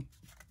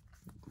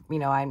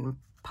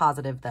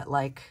positive that,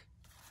 like,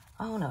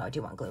 oh no, I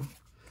do want glue.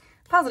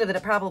 Positive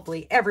that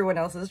probably everyone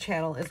else's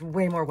channel is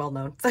way more well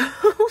known. So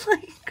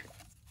like,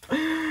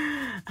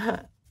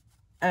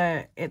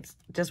 it's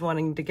just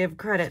wanting to give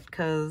credit,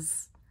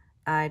 because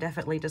I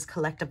definitely just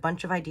collect a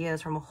bunch of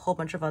ideas from a whole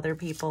bunch of other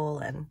people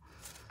and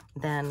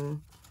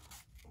then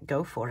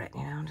go for it,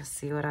 you know, just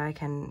see what I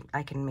can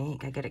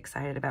make. I get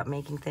excited about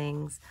making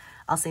things.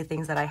 I'll say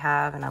things that I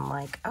have and I'm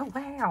like, oh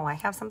wow, I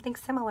have something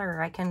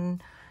similar. I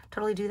can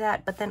totally do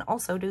that, but then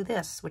also do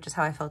this, which is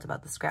how I felt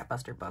about the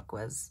Scrapbuster book.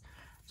 Was,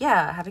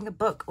 yeah, having a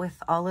book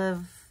with all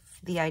of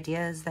the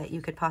ideas that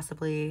you could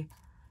possibly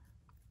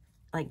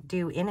like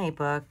do in a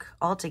book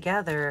all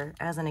together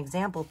as an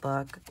example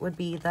book would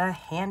be the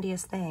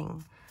handiest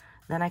thing.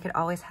 Then I could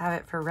always have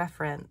it for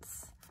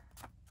reference,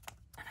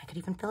 and I could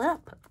even fill it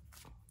up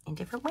in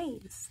different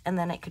ways. And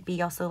then it could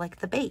be also like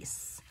the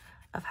base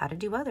of how to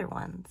do other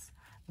ones.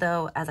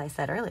 Though, as I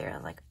said earlier,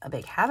 like a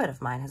big habit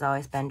of mine has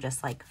always been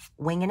just like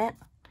winging it.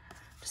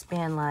 Just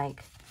being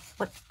like,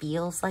 what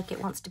feels like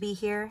it wants to be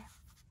here?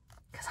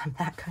 Because I'm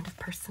that kind of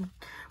person.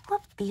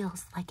 What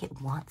feels like it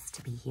wants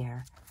to be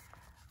here?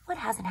 What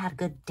hasn't had a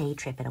good day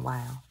trip in a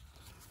while?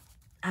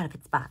 Out of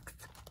its box.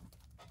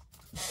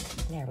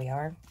 There we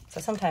are. So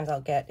sometimes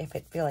I'll get, if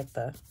it feel like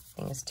the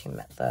thing is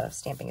the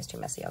stamping is too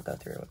messy, I'll go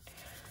through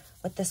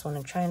with this one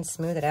and try and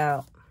smooth it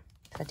out.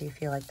 I do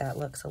feel like that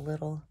looks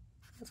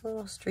it's a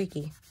little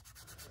streaky.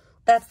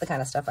 That's the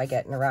kind of stuff I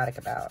get neurotic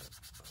about.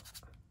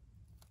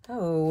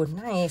 Oh,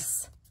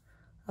 nice.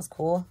 That's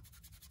cool.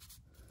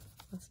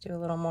 Let's do a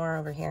little more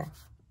over here.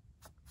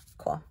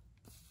 Cool.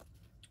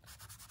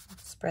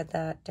 Let's spread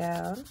that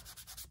down.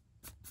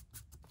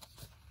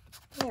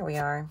 There we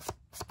are.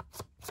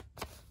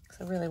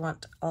 So I really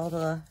want all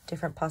the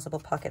different possible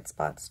pocket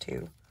spots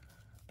to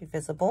be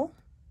visible.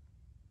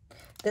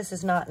 This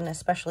is not an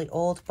especially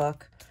old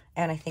book,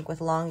 and I think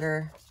with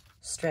longer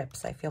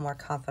strips, I feel more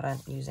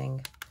confident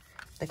using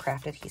the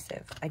craft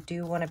adhesive. I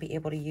do want to be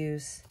able to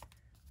use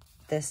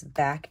this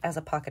back as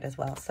a pocket as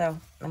well. So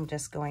I'm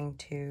just going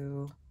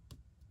to,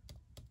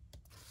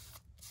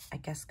 I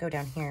guess, go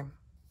down here,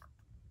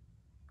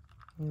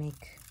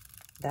 make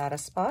that a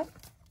spot.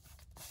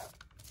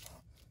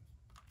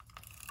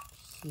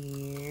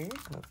 Here,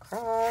 go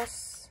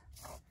across,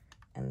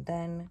 and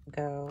then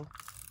go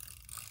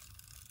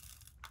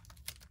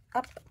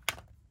up.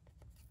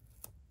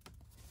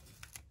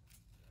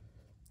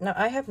 Now,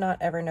 I have not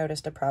ever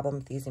noticed a problem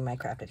with using my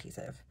craft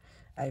adhesive.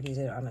 I've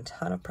used it on a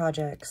ton of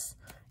projects.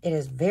 It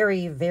is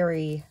very,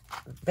 very,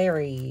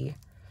 very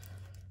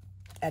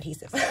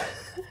adhesive.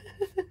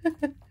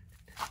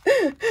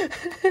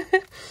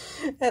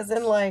 As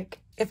in, like,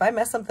 if I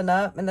mess something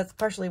up, and that's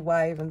partially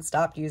why I even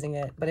stopped using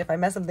it, but if I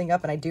mess something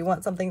up and I do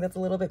want something that's a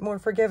little bit more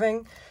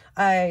forgiving,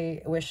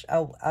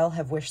 I'll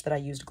have wished that I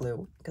used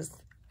glue, because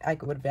I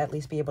would at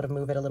least be able to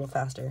move it a little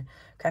faster.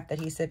 Craft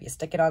adhesive, you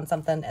stick it on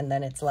something, and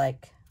then it's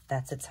like,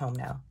 that's its home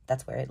now.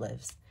 That's where it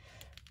lives.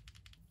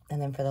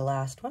 And then for the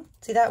last one,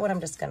 see that one I'm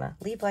just gonna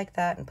leave like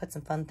that and put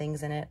some fun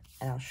things in it,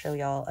 and I'll show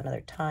y'all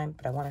another time,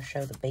 but I wanna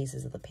show the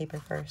bases of the paper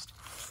first.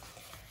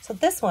 So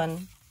this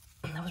one,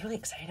 I was really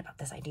excited about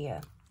this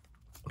idea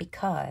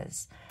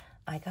because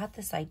I got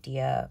this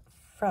idea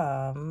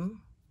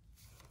from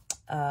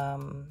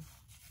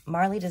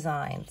Marley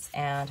Designs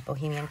and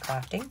Bohemian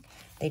Crafting.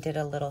 They did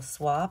a little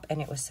swap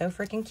and it was so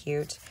freaking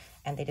cute.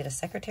 And they did a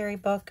secretary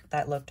book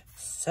that looked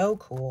so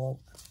cool.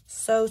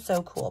 So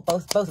cool.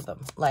 Both of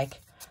them.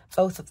 Like,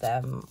 both of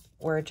them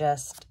were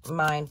just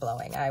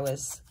mind-blowing. I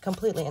was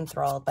completely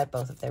enthralled by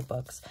both of their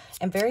books.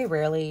 And very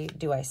rarely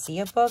do I see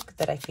a book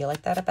that I feel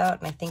like that about.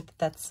 And I think that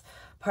that's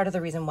part of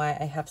the reason why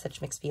I have such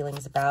mixed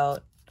feelings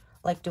about,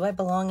 like, do I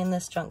belong in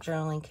this junk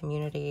journaling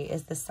community?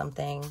 Is this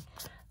something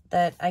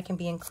that I can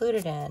be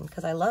included in?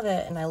 Because I love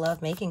it and I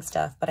love making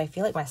stuff, but I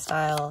feel like my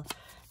style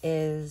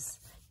is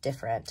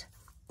different.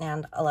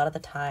 And a lot of the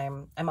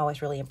time, I'm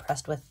always really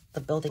impressed with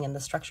the building and the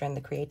structure and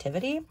the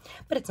creativity,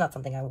 but it's not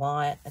something I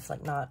want. It's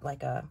like not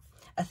like a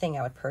thing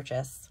I would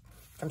purchase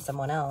from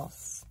someone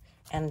else.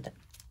 And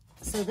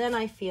so then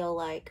I feel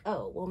like,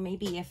 oh, well,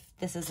 maybe if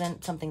this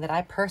isn't something that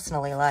I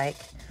personally like,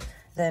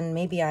 then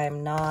maybe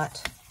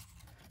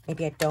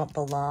maybe I don't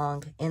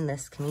belong in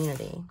this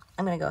community.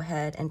 I'm gonna go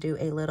ahead and do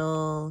a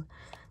little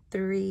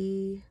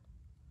 3,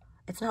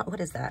 it's not,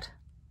 what is that?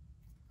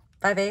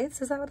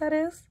 5/8, is that what that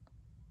is?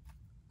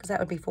 Because that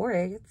would be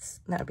 4/8,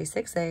 and that would be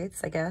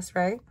 6/8, I guess,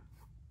 right?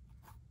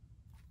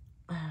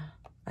 I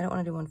don't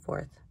want to do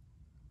 1/4.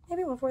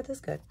 Maybe 1/4 is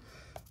good.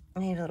 I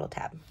need a little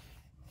tab.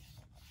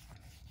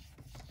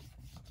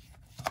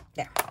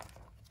 There.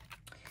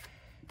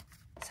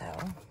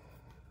 So,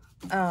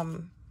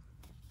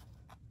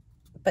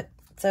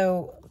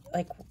 so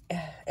like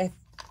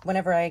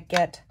whenever I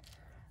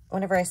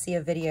see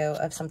a video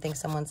of something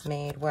someone's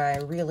made where I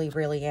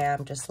really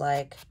am just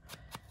like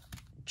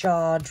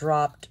jaw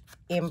dropped,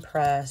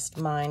 impressed,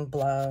 mind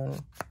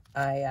blown,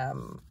 I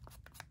am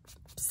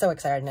so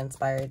excited and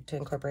inspired to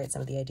incorporate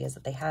some of the ideas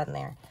that they had in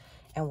there.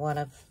 And one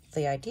of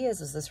the ideas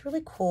was this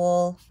really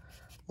cool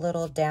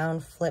little down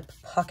flip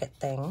pocket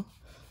thing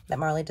that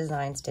Marley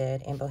Designs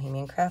did in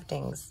Bohemian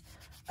Crafting's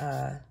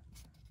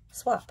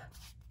swap.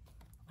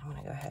 I'm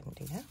going to go ahead and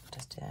do that.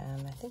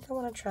 I think I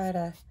want to try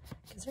to,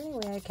 is there any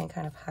way I can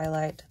kind of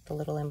highlight the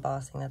little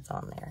embossing that's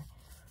on there?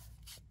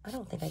 I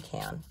don't think I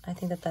can. I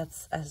think that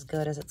that's as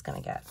good as it's going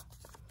to get.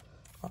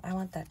 Well, I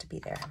want that to be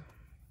there.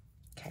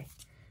 Okay.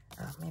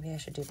 Maybe I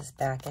should do this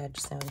back edge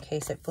so in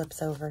case it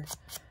flips over,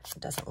 it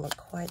doesn't look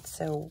quite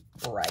so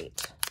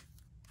bright.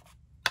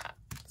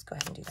 Let's go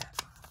ahead and do that.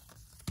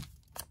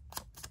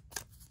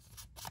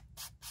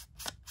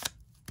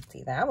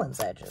 See, that one's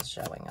edge is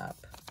showing up.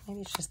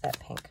 Maybe it's just that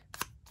pink.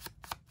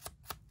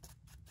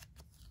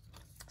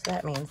 So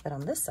that means that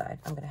on this side,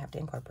 I'm going to have to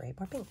incorporate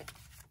more pink.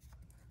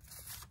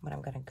 What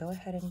I'm going to go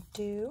ahead and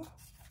do,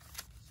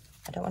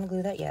 I don't want to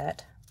glue that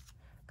yet,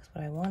 because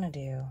what I want to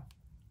do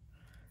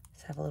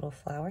is have a little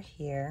flower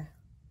here,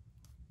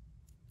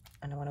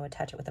 and I want to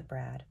attach it with a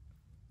brad.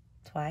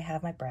 That's why I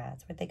have my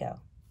brads. Where'd they go?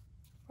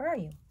 Where are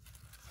you?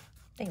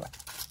 There you are.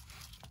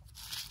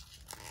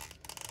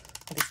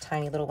 These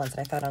tiny little ones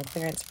that I found on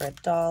clearance for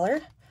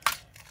 $1.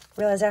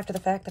 Realized after the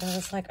fact that I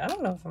was like, I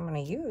don't know if I'm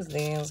going to use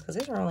these because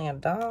these are only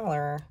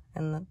 $1.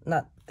 And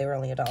not they were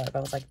only $1, but I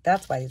was like,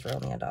 that's why these were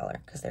only $1,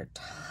 because they're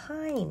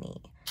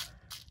tiny.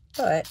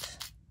 But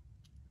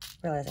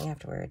realizing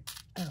afterward,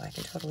 oh, I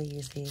can totally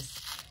use these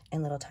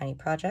in little tiny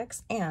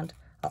projects. And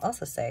I'll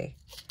also say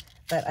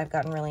that I've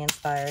gotten really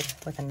inspired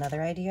with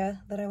another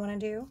idea that I want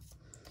to do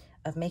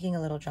of making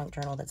a little junk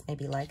journal that's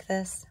maybe like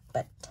this,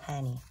 but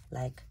tiny,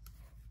 like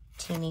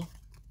teeny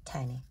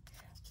tiny.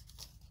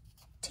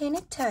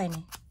 Teeny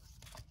tiny.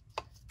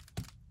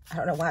 I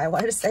don't know why I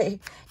wanted to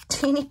say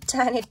teeny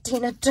tiny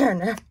Tina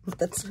Turner.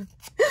 That's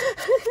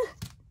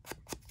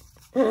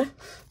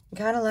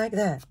kind of like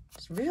that.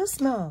 It's real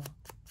small.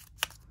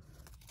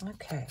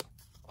 Okay.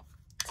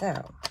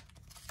 So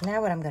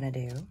now what I'm going to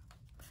do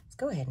is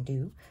go ahead and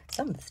do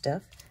some of the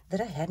stuff that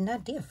I had an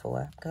idea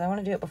for, because I want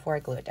to do it before I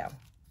glue it down.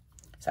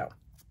 So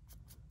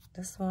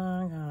this one,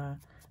 I'm going to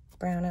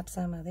brown up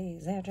some of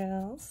these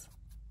edges.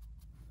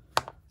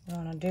 I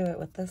want to do it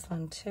with this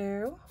one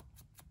too.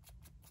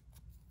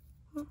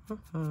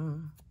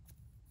 And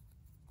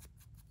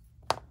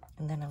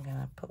then I'm going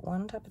to put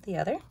one on top of the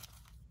other.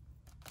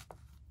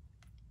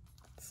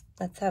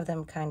 Let's have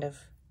them kind of,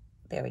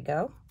 there we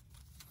go.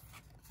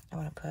 I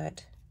want to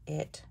put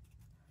it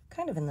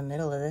kind of in the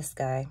middle of this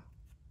guy,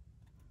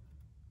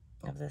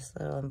 of this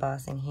little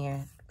embossing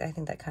here. I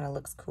think that kind of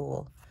looks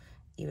cool,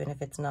 even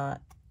if it's not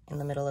in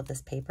the middle of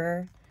this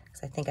paper,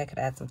 because I think I could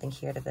add something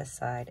here to this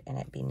side and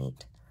it'd be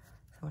neat.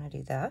 So I'm going to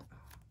do that.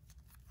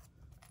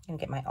 I'm going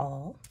to get my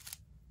awl.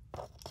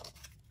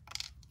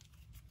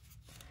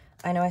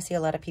 I know I see a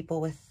lot of people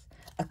with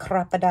a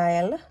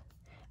crocodile,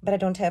 but I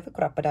don't have a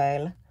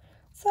crocodile,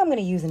 so I'm going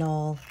to use an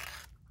awl.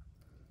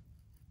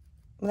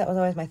 That was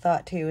always my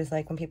thought too, is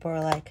like when people were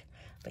like,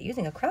 but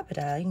using a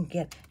crocodile, you can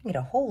get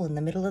a hole in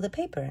the middle of the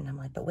paper. And I'm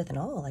like, but with an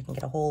awl, I can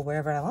get a hole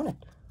wherever I want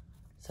it.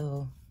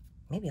 So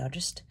maybe I'll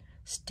just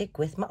stick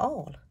with my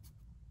awl.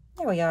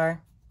 There we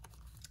are.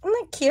 Isn't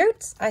that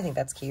cute? I think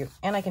that's cute.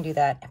 And I can do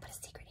that and put a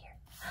secret here.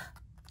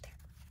 There.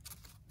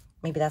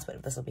 Maybe that's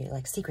what this will be,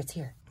 like secrets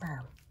here.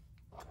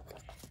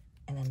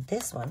 And then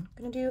this one,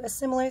 I'm going to do a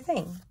similar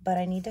thing, but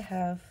I need to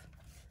have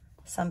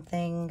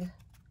something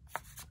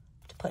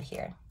to put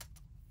here.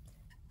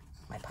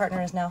 My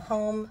partner is now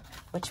home,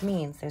 which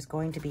means there's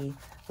going to be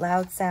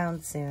loud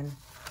sounds soon.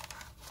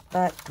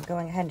 But I'm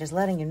going ahead and just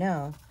letting you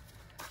know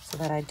so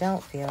that I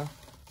don't feel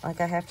like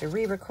I have to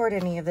re-record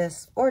any of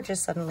this or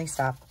just suddenly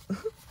stop.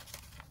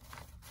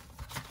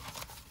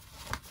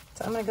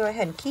 So I'm going to go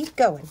ahead and keep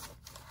going.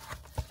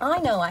 I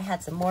know I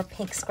had some more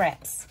pink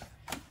scraps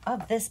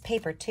of this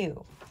paper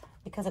too,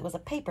 because it was a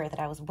paper that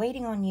I was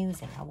waiting on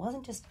using. I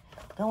wasn't just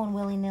going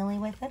willy-nilly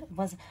with it. It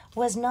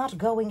was not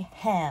going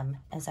ham,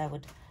 as I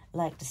would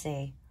like to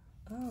say.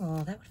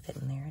 Oh, that would fit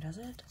in there, does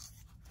it?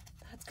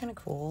 That's kind of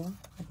cool.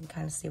 I can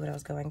kind of see what I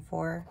was going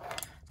for. I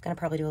was going to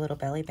probably do a little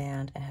belly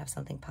band and have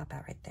something pop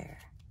out right there.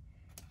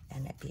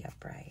 And it be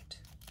upright.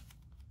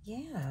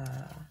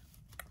 Yeah.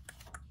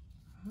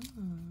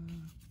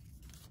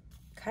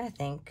 Kind of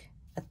think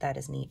that that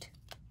is neat.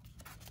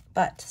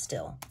 But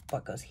still,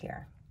 what goes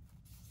here?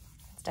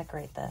 let's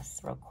decorate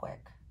this real quick.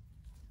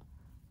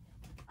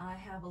 I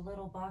have a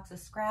little box of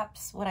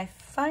scraps. What I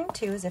find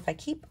too is if I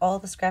keep all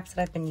the scraps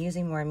that I've been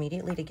using more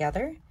immediately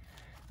together,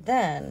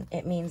 then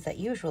it means that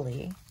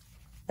usually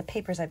the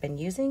papers I've been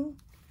using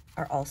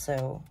are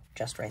also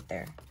just right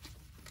there.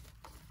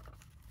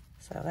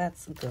 So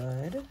that's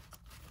good.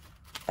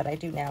 But I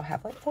do now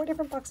have like 4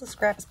 different boxes of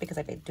scraps because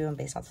I do them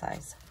based on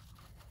size.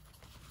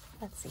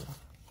 Let's see.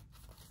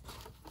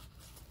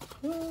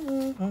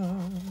 Can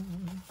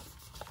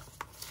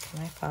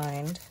I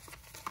find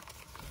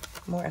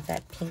more of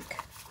that pink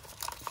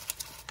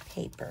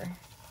paper?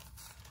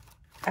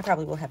 I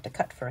probably will have to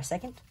cut for a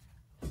second,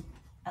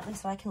 at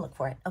least so I can look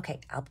for it. Okay,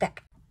 I'll be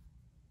back.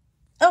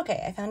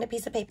 Okay, I found a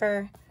piece of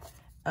paper.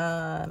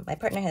 My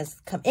partner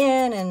has come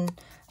in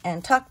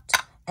and talked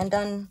and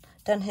done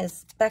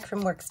his back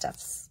from work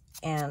stuffs.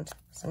 And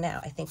so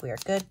now I think we are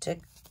good to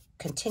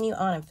continue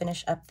on and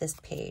finish up this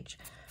page.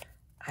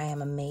 I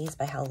am amazed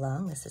by how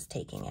long this is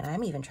taking, and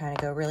I'm even trying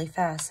to go really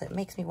fast. It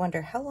makes me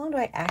wonder, how long do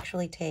I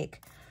actually take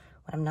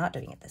when I'm not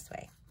doing it this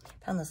way?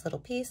 Found this little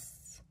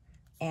piece,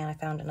 and I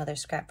found another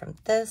scrap from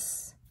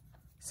this.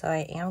 So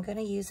I am going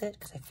to use it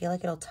because I feel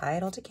like it'll tie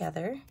it all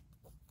together.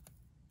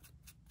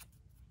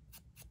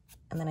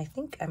 And then I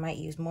think I might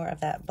use more of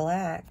that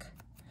black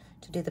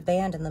to do the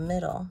band in the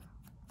middle.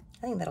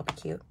 I think that'll be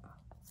cute.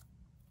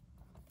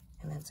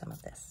 And then some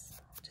of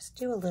this. Just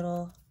do a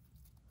little,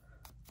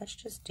 let's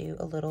just do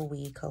a little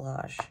wee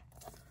collage.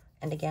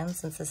 And again,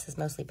 since this is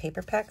mostly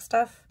paper pack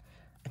stuff,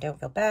 I don't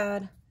feel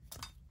bad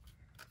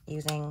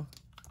using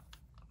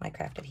my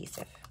craft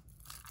adhesive.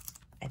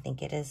 I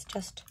think it is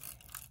just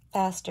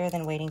faster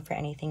than waiting for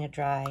anything to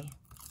dry.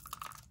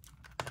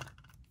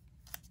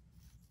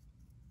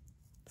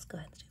 Let's go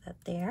ahead and do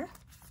that there.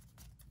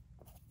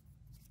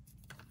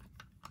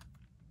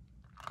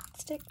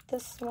 Stick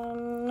this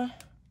one.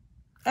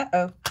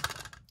 Uh-oh.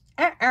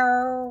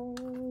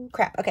 Uh-oh.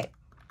 Crap. Okay.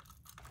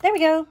 There we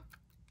go.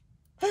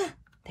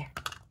 There.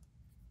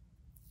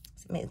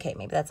 Okay,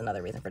 maybe that's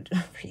another reason for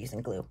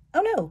using glue.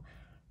 Oh, no.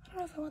 I don't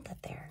know if I want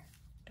that there.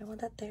 Do I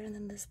want that there and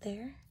then this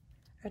there?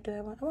 Or do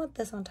I want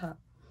this on top?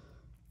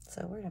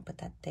 So we're going to put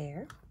that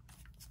there.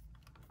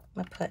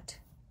 I'm going to put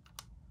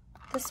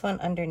this one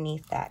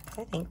underneath that because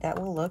I think that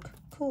will look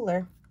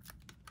cooler.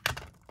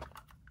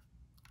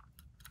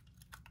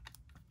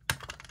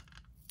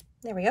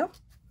 There we go.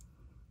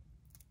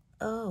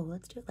 Oh,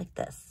 let's do it like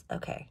this.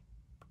 Okay,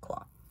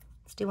 cool.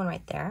 Let's do one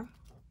right there.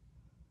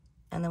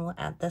 And then we'll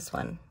add this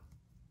one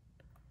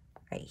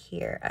right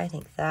here. I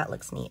think that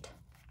looks neat.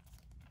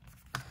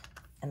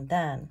 And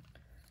then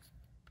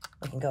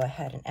we can go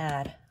ahead and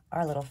add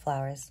our little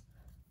flowers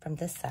from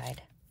this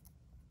side.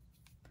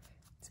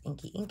 Let's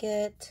inky ink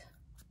it.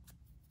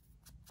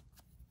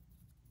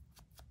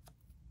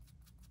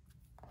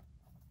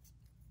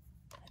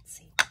 Let's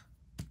see.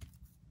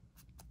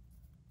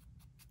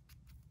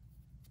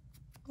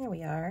 There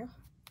we are.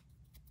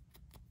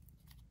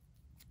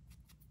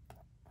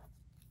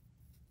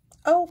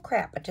 Oh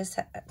crap, I just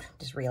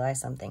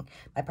realized something.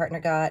 My partner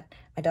got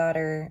my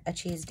daughter a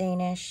cheese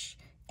Danish,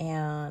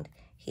 and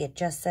he had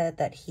just said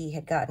that he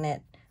had gotten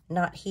it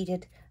not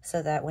heated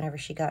so that whenever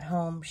she got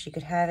home, she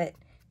could have it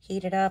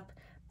heated up.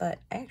 But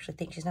I actually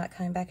think she's not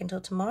coming back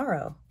until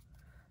tomorrow.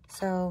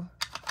 So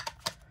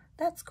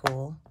that's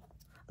cool.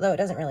 Although it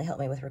doesn't really help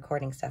me with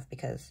recording stuff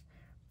because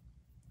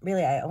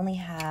really I only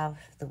have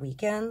the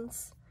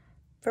weekends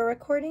for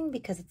recording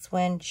because it's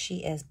when she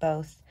is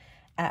both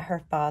at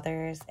her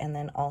father's and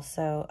then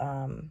also,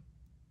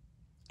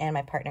 and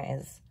my partner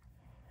is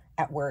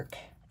at work.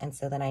 And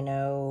so then I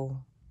know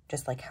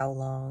just like how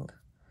long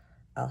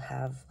I'll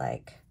have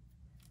like,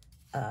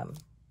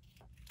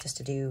 just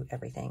to do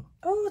everything.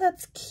 Oh,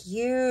 that's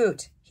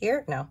cute.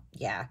 Here? No.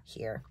 Yeah,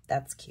 here.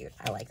 That's cute.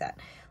 I like that.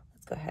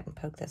 Let's go ahead and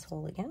poke this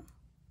hole again.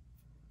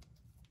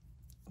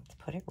 Let's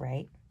put it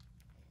right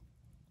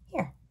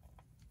here.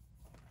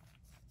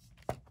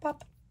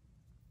 Pop.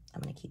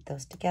 I'm going to keep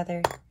those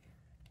together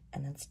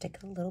and then stick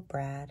a little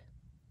brad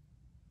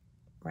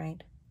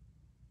right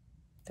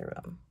through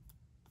them.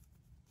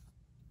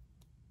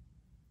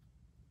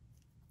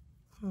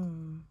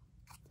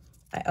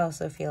 I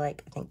also feel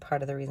like, I think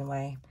part of the reason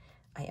why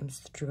I am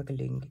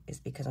struggling is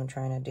because I'm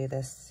trying to do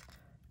this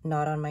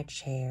not on my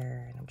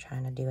chair, and I'm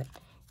trying to do it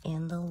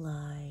in the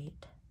light.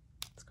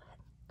 Let's go ahead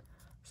and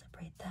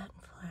separate that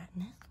and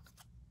flatten it.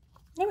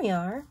 There we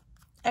are.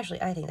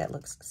 Actually, I think that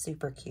looks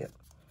super cute.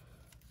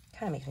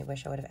 Kind of makes me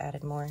wish I would have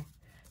added more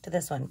to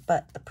this one,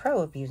 but the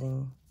pro of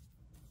using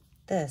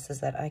this is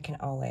that I can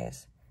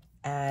always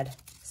add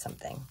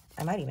something.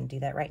 I might even do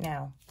that right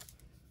now.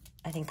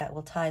 I think that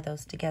will tie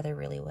those together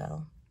really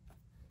well.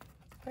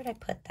 Where did I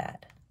put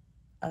that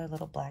other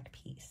little black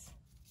piece?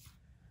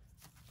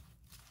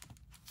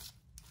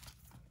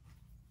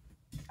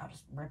 I'll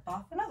just rip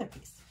off another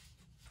piece.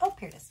 Oh,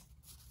 here it is.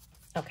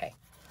 Okay,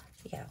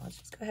 so yeah, let's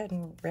just go ahead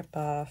and rip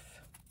off.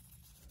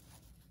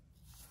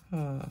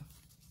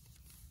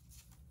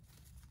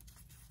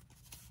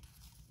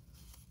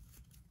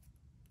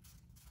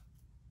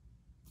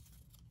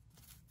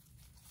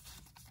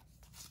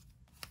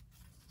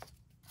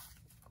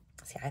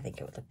 I think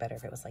it would look better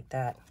if it was like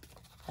that.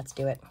 Let's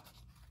do it.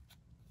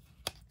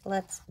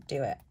 Let's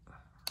do it.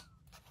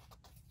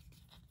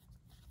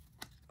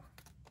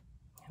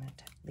 I'm gonna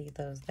leave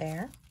those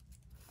there.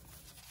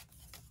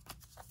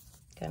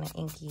 Gonna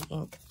inky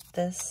ink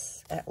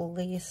this at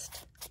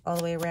least all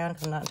the way around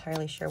because I'm not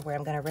entirely sure where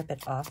I'm gonna rip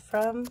it off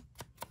from.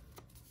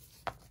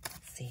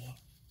 Let's see.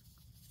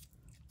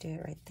 Do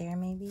it right there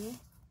maybe.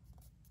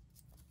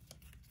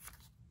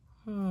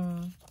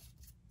 Kind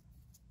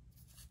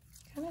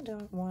of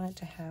don't want it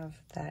to have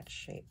that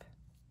shape.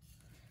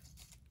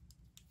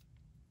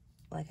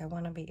 Like I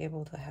want to be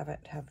able to have it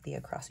have the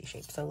acrossy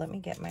shape. So let me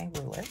get my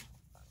ruler.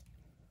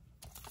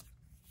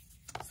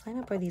 Let's line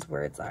up where these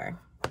words are.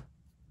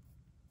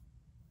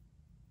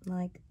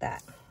 Like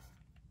that.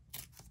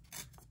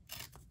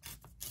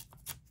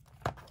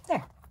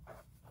 There.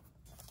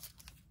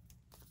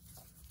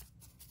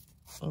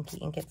 Inky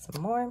ink it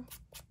some more.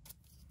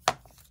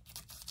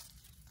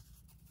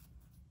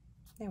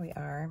 There we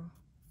are.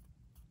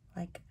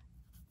 Like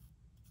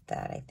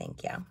that, I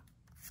think, yeah.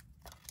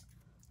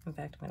 In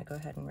fact, I'm going to go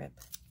ahead and rip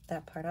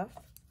that part off.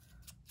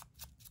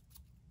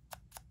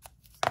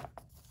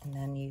 And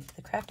then use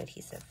the craft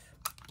adhesive.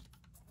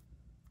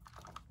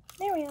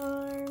 There we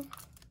are.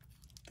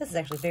 This is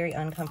actually very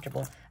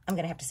uncomfortable. I'm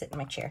going to have to sit in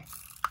my chair.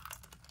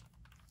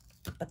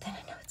 But then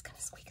I know it's going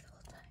to squeak the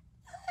whole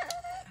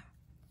time.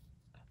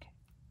 Okay.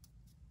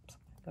 So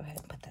go ahead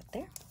and put that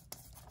there.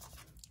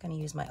 I'm going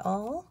to use my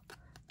awl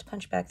to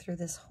punch back through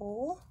this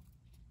hole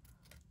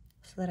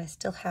so that I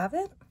still have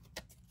it.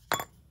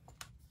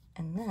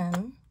 And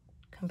then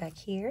come back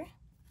here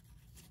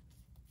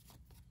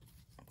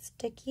and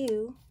stick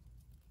you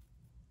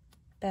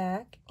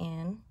back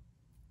in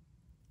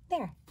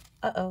there.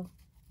 Uh-oh.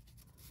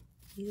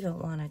 You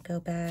don't want to go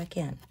back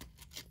in.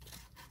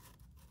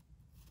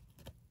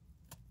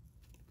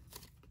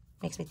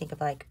 Makes me think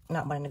of like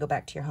not wanting to go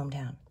back to your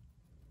hometown.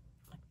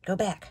 Go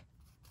back.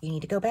 You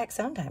need to go back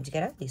sometimes. You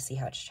gotta at least see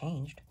how it's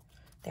changed.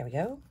 There we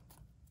go.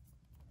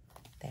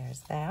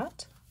 There's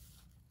that.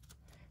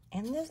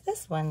 And there's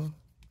this one.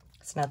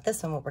 So now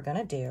this one, what we're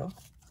gonna do,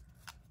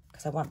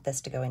 because I want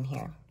this to go in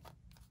here.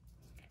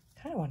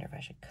 Kind of wonder if I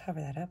should cover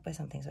that up with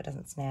something so it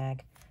doesn't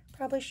snag.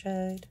 Probably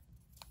should.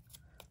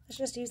 Let's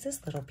just use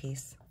this little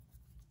piece.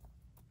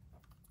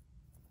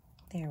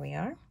 There we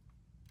are.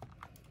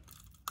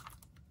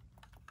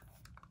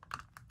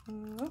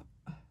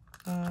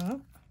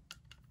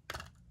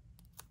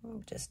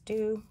 Just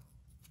do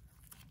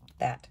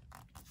that.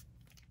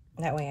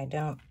 That way I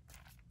don't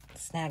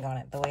snag on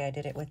it the way I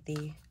did it with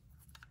the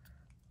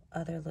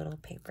other little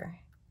paper.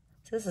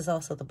 So this is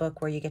also the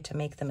book where you get to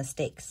make the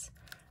mistakes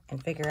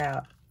and figure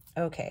out,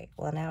 okay,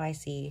 well now I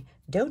see,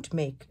 don't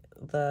make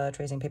the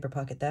tracing paper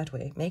pocket that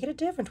way. Make it a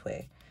different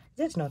way.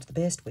 That's not the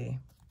best way.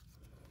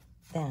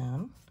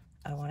 Then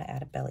I want to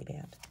add a belly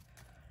band.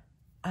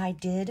 I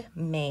did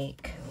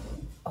make,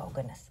 oh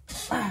goodness.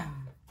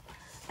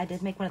 I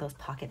did make one of those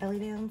pocket belly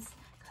bands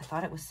because I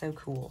thought it was so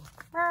cool.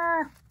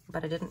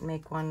 But I didn't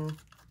make one.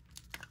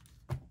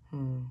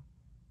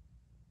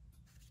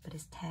 But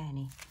it's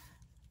tiny.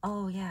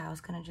 Oh yeah, I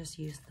was gonna just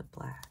use the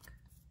black.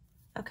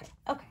 Okay,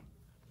 okay.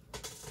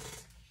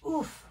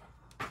 Oof.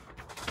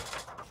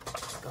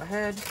 Go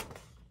ahead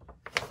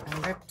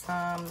and rip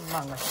some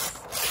long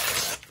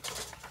legs.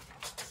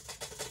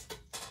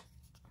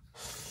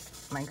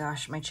 My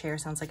gosh, my chair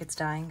sounds like it's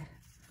dying.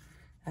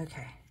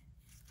 Okay.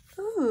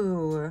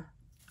 Ooh.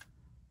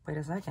 Wait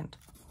a second.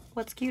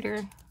 What's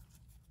cuter?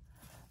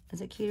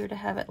 Is it cuter to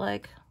have it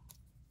like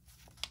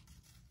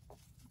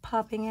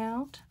popping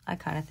out? I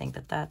kind of think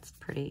that that's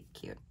pretty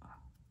cute.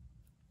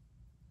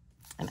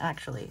 And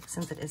actually,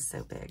 since it is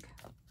so big,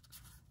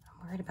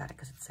 I'm worried about it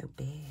because it's so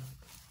big.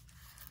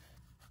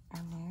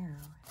 Oh no.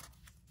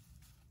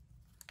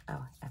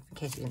 Oh, in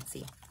case you didn't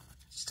see,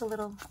 just a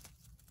little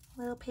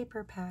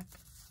paper pack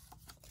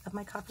of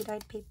my coffee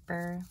dyed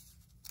paper.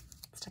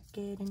 Stuck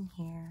it in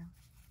here.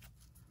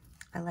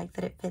 I like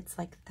that it fits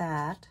like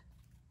that.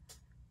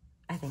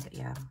 I think,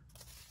 yeah.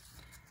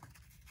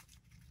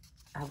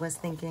 I was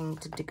thinking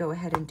to go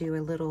ahead and do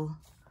a little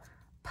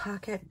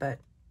pocket, but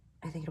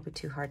I think it'll be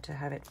too hard to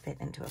have it fit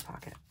into a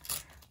pocket.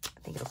 I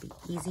think it'll be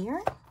easier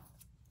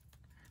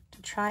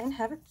to try and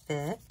have it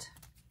fit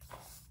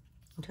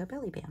into a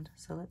belly band.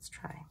 So let's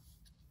try.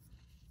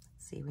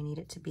 Let's see, we need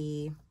it to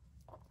be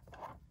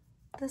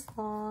this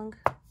long.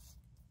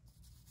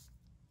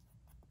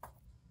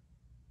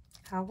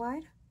 How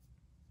wide?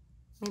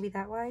 Maybe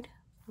that wide?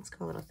 Let's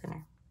go a little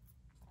thinner.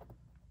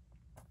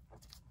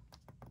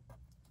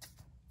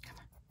 Come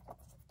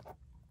on.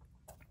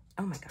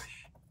 Oh my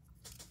gosh.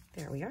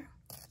 There we are.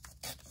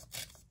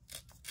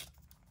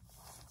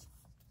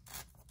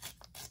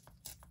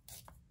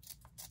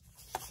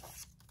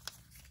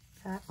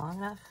 Is that long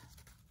enough?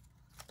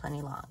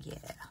 Plenty long, yeah.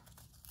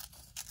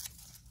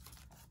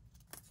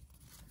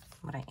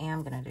 What I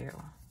am gonna do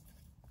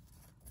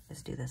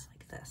is do this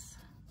like this,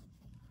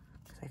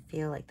 because I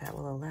feel like that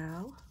will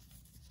allow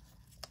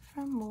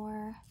for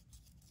more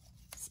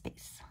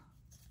space,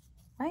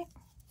 right?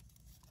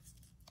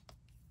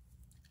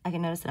 I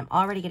can notice that I'm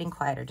already getting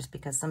quieter just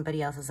because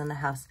somebody else is in the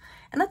house.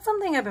 And that's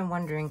something I've been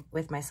wondering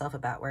with myself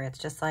about, where it's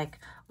just like,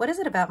 what is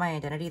it about my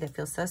identity that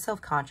feels so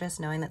self-conscious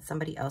knowing that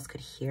somebody else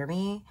could hear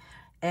me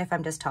if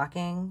I'm just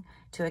talking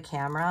to a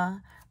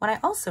camera, when I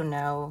also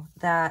know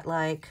that,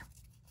 like,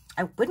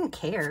 I wouldn't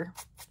care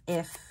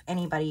if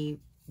anybody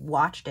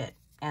watched it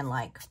and,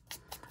 like,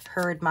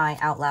 heard my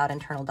out loud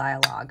internal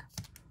dialogue.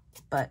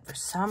 But for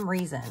some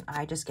reason,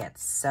 I just get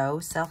so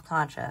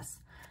self-conscious,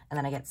 and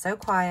then I get so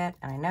quiet,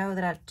 and I know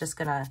that I'm just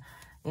gonna,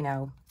 you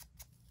know,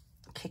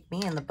 kick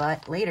me in the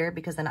butt later,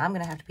 because then I'm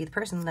gonna have to be the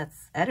person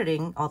that's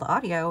editing all the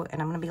audio,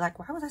 and I'm gonna be like,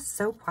 why was I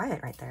so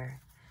quiet right there?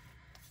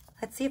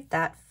 Let's see if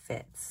that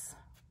fits.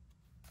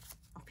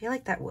 I feel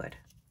like that would,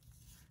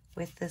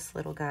 with this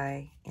little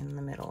guy in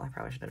the middle. I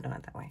probably should have done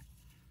it that way.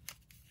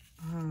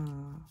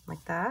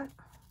 Like that.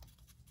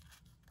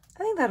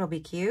 I think that'll be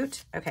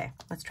cute. Okay,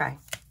 let's try.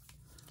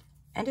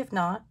 And if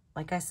not,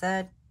 like I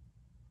said,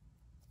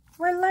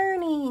 we're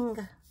learning.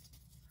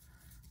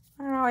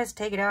 I don't always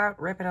take it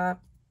out, rip it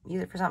up,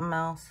 use it for something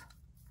else.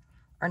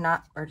 Or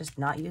not, or just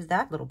not use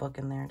that little book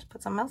in there. Just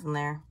put something else in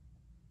there.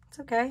 It's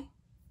okay.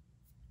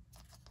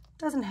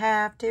 Doesn't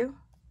have to.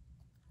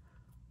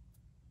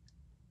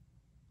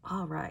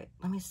 All right,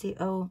 let me see.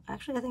 Oh,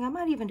 actually, I think I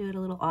might even do it a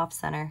little off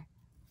center.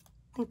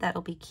 I think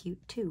that'll be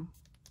cute too.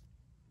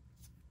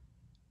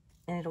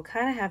 And it'll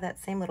kind of have that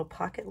same little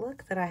pocket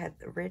look that I had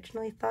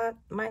originally thought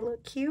might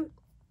look cute.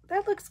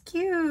 That looks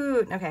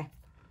cute. Okay,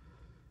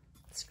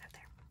 let's put that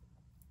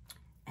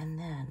there. And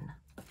then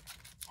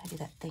I do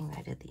that thing that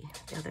I did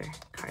the other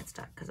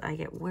cardstock, because I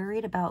get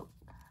worried about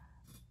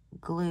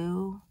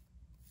glue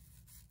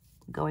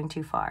going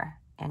too far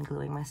and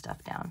gluing my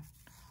stuff down.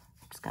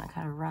 I'm just gonna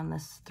kind of run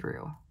this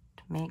through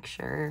to make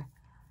sure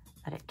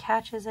that it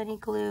catches any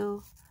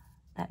glue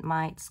that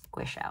might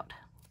squish out.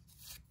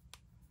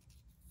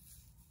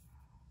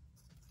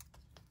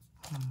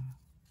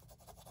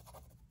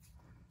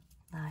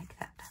 Like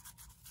that.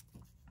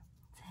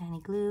 Is there any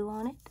glue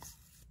on it?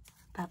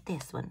 About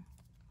this one.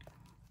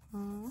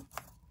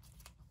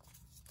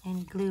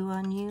 Any glue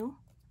on you?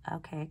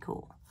 Okay,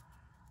 cool.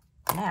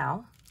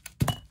 Now,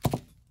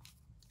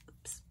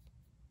 oops,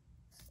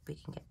 we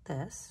can get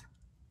this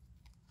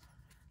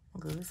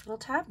and glue this little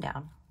tab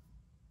down.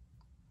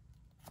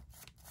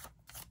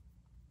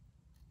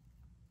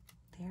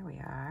 There we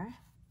are.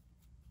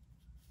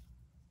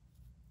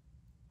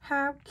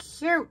 How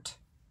cute!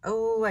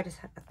 Oh, I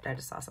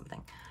just saw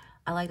something.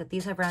 I like that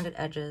these have rounded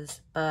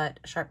edges, but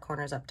sharp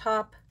corners up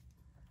top.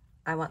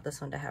 I want this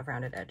one to have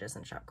rounded edges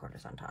and sharp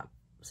corners on top.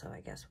 So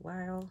I guess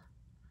while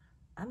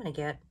I'm gonna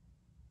get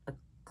a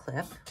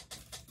clip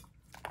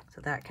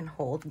so that can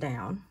hold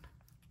down.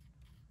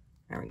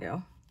 There we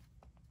go.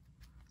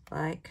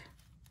 Like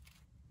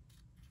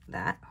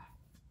that.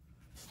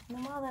 And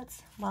then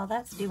while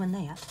that's doing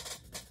that,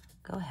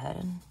 go ahead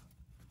and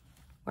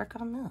work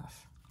on this.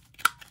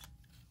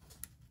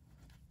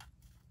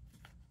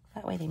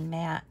 That way they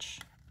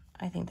match.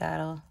 I think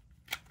that'll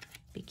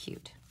be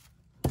cute.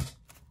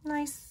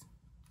 Nice.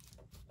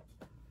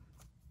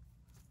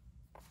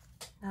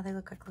 Now they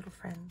look like little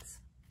friends.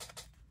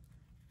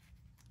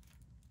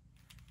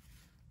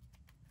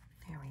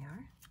 There we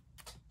are.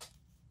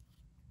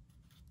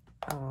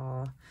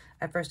 Oh,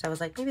 at first I was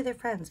like, maybe they're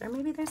friends or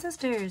maybe they're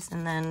sisters.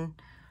 And then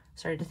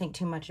started to think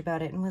too much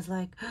about it and was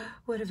like,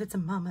 what if it's a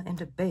mama and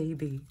a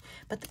baby?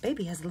 But the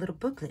baby has a little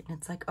booklet, and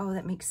it's like, oh,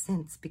 that makes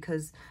sense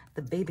because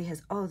the baby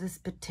has all this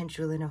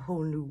potential in a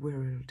whole new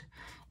world.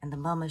 And the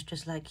mama's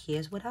just like,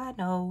 here's what I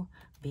know,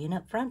 being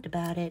upfront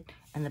about it.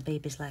 And the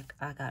baby's like,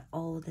 I got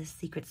all this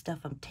secret stuff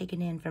I'm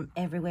taking in from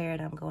everywhere,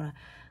 and I'm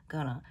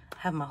gonna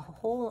have my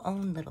whole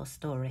own little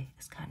story.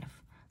 It's kind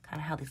of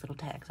how these little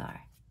tags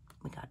are.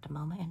 We got the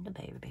mama and the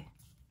baby.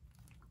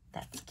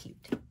 That's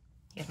cute.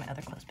 Here's my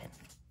other clothespin.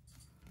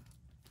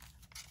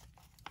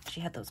 She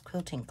had those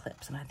quilting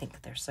clips, and I think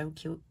that they're so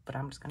cute, but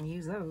I'm just going to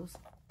use those.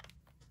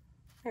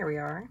 There we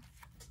are.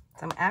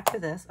 So after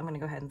this, I'm going to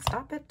go ahead and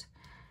stop it.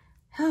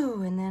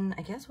 Oh, and then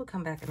I guess we'll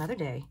come back another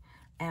day,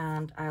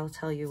 and I'll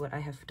tell you what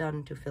I have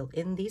done to fill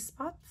in these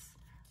spots,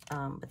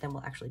 but then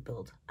we'll actually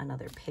build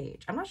another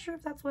page. I'm not sure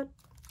if that's what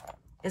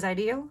is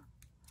ideal.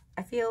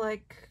 I feel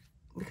like,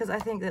 because I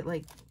think that,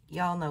 like,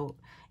 y'all know,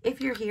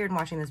 if you're here and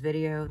watching this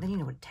video, then you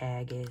know what a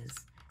tag is,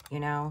 you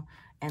know?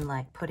 And,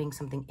 like, putting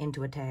something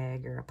into a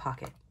tag or a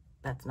pocket.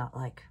 That's not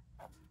like,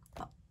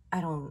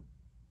 I don't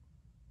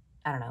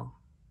know,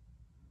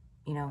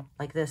 you know,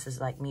 like this is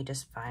like me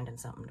just finding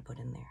something to put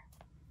in there.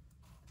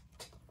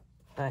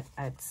 But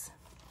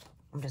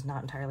I'm just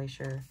not entirely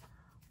sure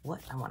what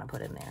I want to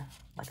put in there.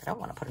 Like, I don't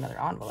want to put another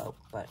envelope,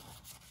 but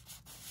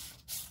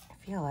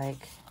I feel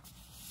like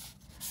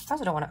I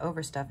also don't want to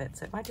overstuff it.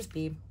 So it might just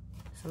be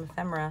some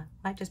ephemera,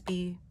 might just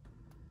be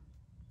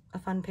a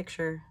fun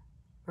picture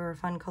or a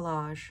fun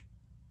collage.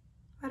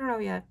 I don't know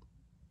yet.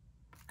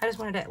 I just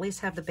wanted to at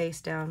least have the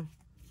base down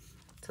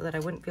so that I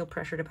wouldn't feel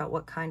pressured about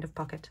what kind of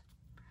pocket.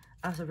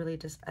 I also really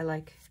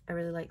I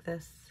really like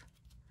this.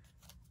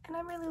 And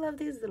I really love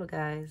these little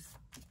guys.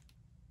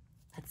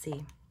 Let's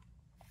see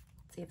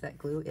if that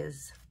glue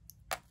is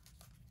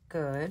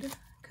good,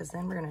 because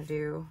then we're gonna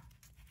do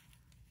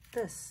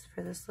this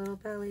for this little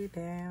belly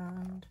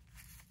band.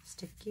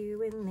 Stick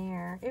you in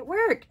there. It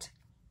worked.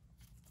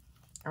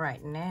 All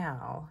right,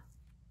 now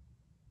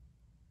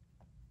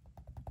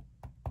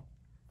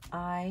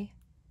I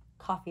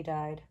coffee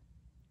dyed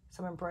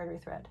some embroidery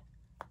thread,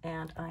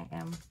 and I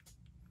am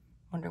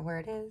wondering where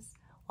it is.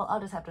 Well,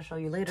 I'll just have to show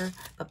you later,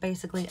 but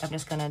basically I'm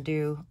just gonna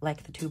do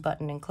like the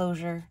 2-button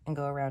enclosure and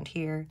go around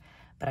here,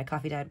 but I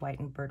coffee dyed white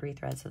embroidery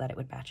thread so that it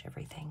would match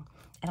everything.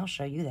 And I'll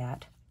show you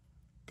that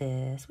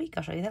this week.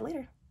 I'll show you that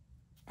later.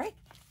 All right.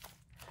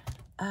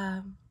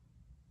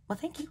 Well,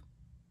 thank you.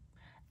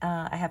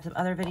 I have some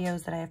other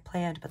videos that I have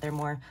planned, but they're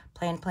more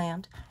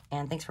planned.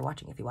 And thanks for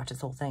watching if you watch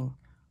this whole thing.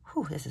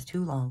 Whew, this is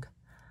too long.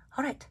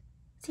 All right.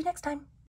 See you next time.